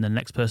contribute, and the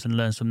next person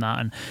learns from that,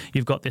 and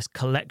you've got this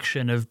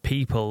collection of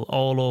people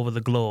all over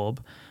the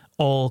globe,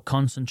 all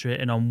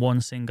concentrating on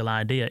one single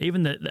idea.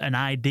 Even an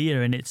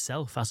idea in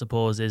itself, I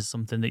suppose, is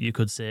something that you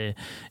could say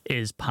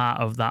is part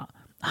of that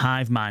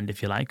hive mind,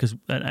 if you like, because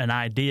an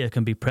idea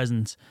can be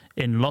present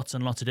in lots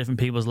and lots of different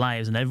people's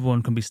lives, and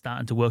everyone can be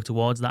starting to work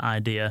towards that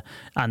idea,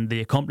 and the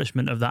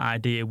accomplishment of that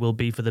idea will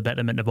be for the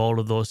betterment of all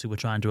of those who are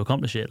trying to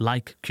accomplish it,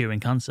 like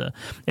curing cancer.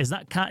 Is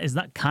that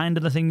kind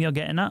of the thing you're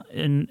getting at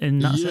in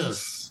that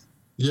sense?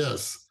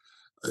 Yes.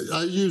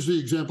 I use the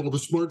example of a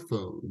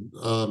smartphone.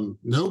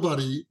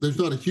 There's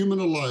not a human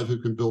alive who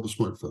can build a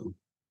smartphone.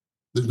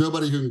 There's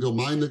nobody who can go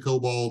mine the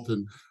cobalt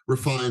and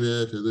refine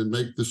it and then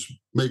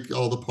make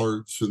all the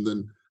parts. And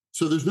then,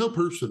 so there's no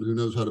person who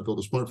knows how to build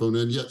a smartphone,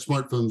 and yet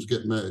smartphones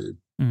get made.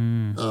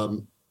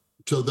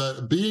 So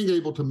that being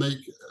able to make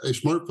a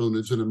smartphone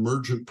is an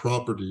emergent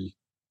property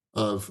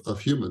of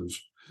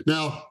humans.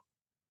 Now,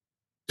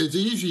 it's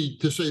easy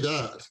to say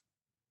that.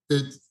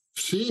 It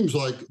seems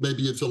like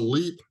maybe it's a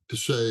leap to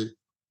say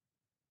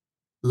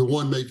the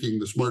one making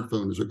the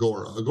smartphone is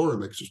Agora. Agora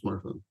makes a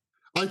smartphone.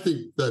 I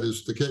think that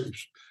is the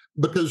case,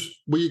 because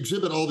we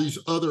exhibit all these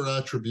other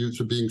attributes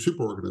of being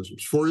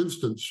superorganisms. For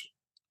instance,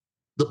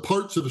 the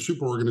parts of a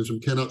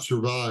superorganism cannot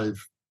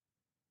survive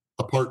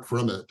apart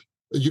from it.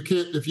 You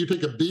can't, if you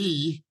take a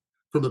bee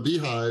from a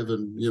beehive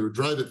and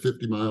drive it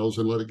 50 miles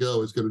and let it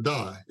go, it's going to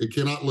die. It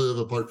cannot live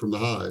apart from the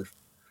hive.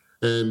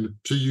 And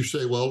so you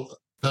say, well,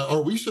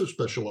 are we so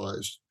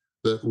specialized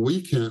that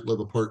we can't live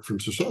apart from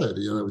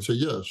society? And I would say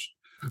yes.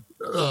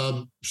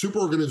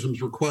 Superorganisms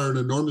require an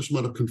enormous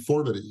amount of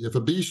conformity. If a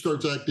bee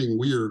starts acting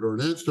weird or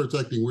an ant starts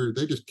acting weird,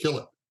 they just kill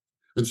it.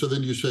 And so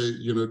then you say,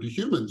 do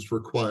humans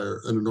require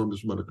an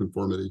enormous amount of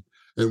conformity?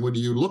 And when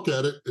you look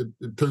at it,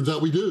 it turns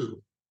out we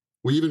do.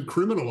 We even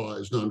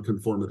criminalize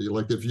nonconformity.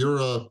 Like if you're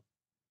a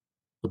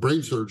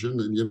brain surgeon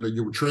and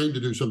you were trained to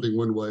do something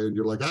one way and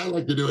you're like, I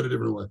like to do it a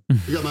different way.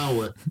 I got my own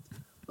way.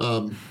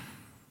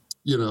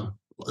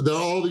 There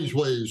are all these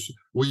ways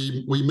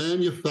we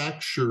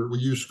manufacture. We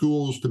use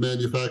schools to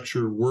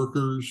manufacture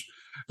workers,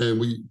 and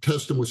we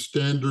test them with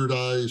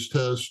standardized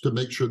tests to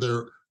make sure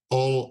they're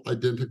all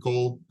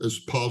identical as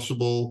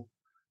possible.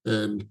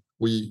 And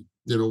we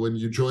When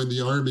you join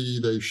the Army,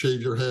 they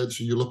shave your head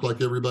so you look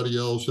like everybody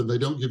else, and they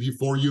don't give you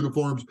 4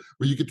 uniforms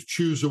where you get to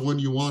choose the one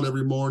you want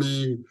every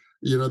morning.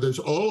 There's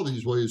all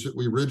these ways that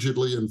we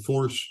rigidly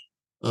enforce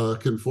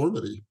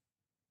conformity.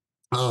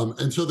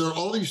 And so there are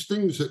all these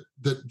things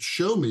that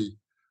show me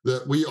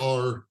that we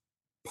are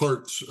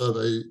parts of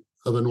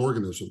an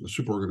organism, a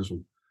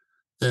superorganism.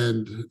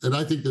 And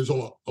I think there's a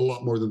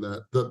lot more than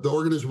that. The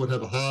organism would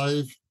have a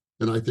hive,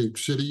 and I think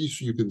cities,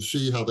 you can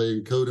see how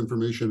they encode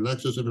information and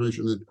access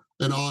information,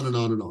 and on and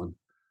on and on.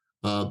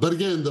 But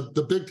again,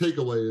 the big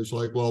takeaway is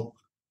like, well,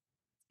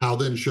 how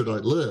then should I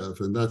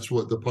live? And that's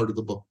what the part of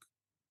the book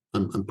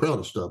I'm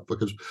proudest of,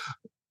 because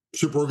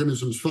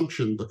superorganisms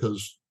function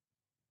because,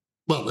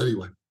 well,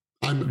 anyway,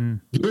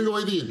 I'm giving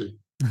away the ending.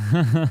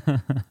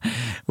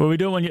 Well, we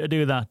don't want you to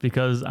do that,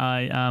 because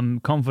I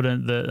am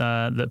confident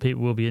that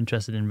people will be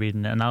interested in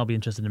reading it, and I'll be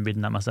interested in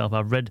reading that myself.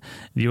 I've read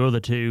your other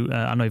two.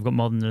 I know you've got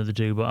more than the other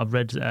two, but I've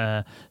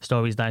read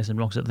Stories, Dice and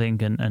Rocks, I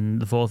think, and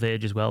The Fourth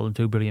Age as well, and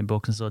 2 brilliant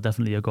books, and so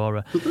definitely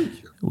Agora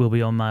will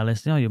be on my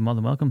list. Yeah, you're more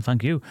than welcome.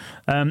 Thank you.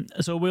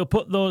 So we'll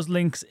put those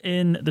links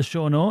in the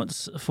show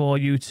notes for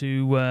you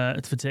to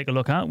take a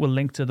look at. We'll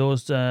link to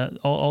those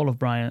all of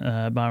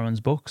Byron's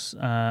books,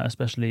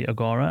 especially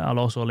Agora. I'll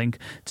also link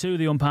to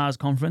the Umpires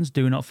Conference.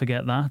 Do not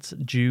forget that,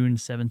 June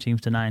 17th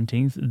to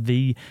 19th,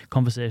 the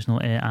conversational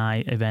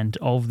AI event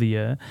of the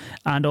year.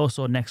 And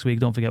also next week,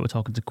 don't forget, we're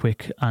talking to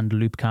Quick and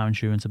Loop Car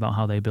Insurance about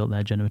how they built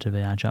their generative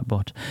AI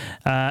chatbot.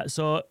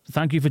 So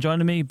thank you for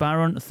joining me,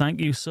 Byron. Thank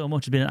you so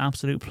much. It's been an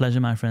absolute pleasure,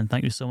 my friend.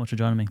 Thank you so much for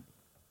joining me.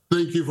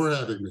 Thank you for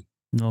having me.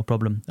 No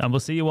problem. And we'll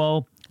see you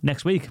all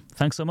next week.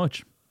 Thanks so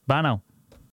much. Bye now.